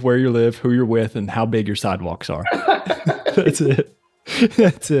do, where you live, who you're with, and how big your sidewalks are. That's it.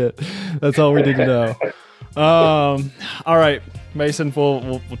 That's all we need to know. All right, Mason,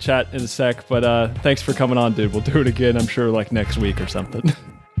 we'll chat in a sec, but thanks for coming on, dude. We'll do it again, I'm sure, like next week or something.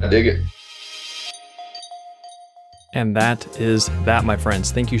 I dig it. And that is that, my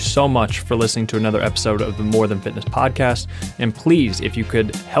friends. Thank you so much for listening to another episode of the More Than Fitness podcast. And please, if you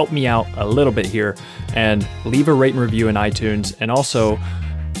could help me out a little bit here and leave a rate and review in iTunes, and also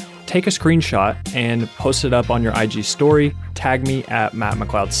take a screenshot and post it up on your IG story. Tag me at Matt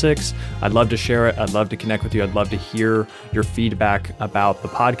McLeod6. I'd love to share it. I'd love to connect with you. I'd love to hear your feedback about the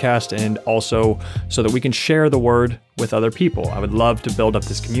podcast, and also so that we can share the word with other people. I would love to build up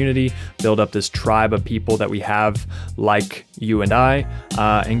this community, build up this tribe of people that we have like you and I,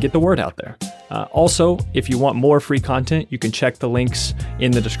 and get the word out there. Also, if you want more free content, you can check the links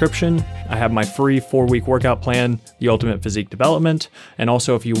in the description. I have my free 4-week workout plan, The Ultimate Physique Development. And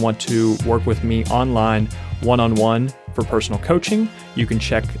also, if you want to work with me online, one-on-one for personal coaching, you can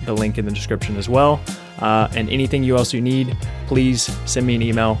check the link in the description as well. And anything else you need, please send me an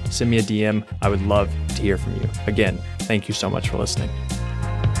email, send me a DM. I would love to hear from you. Again, thank you so much for listening.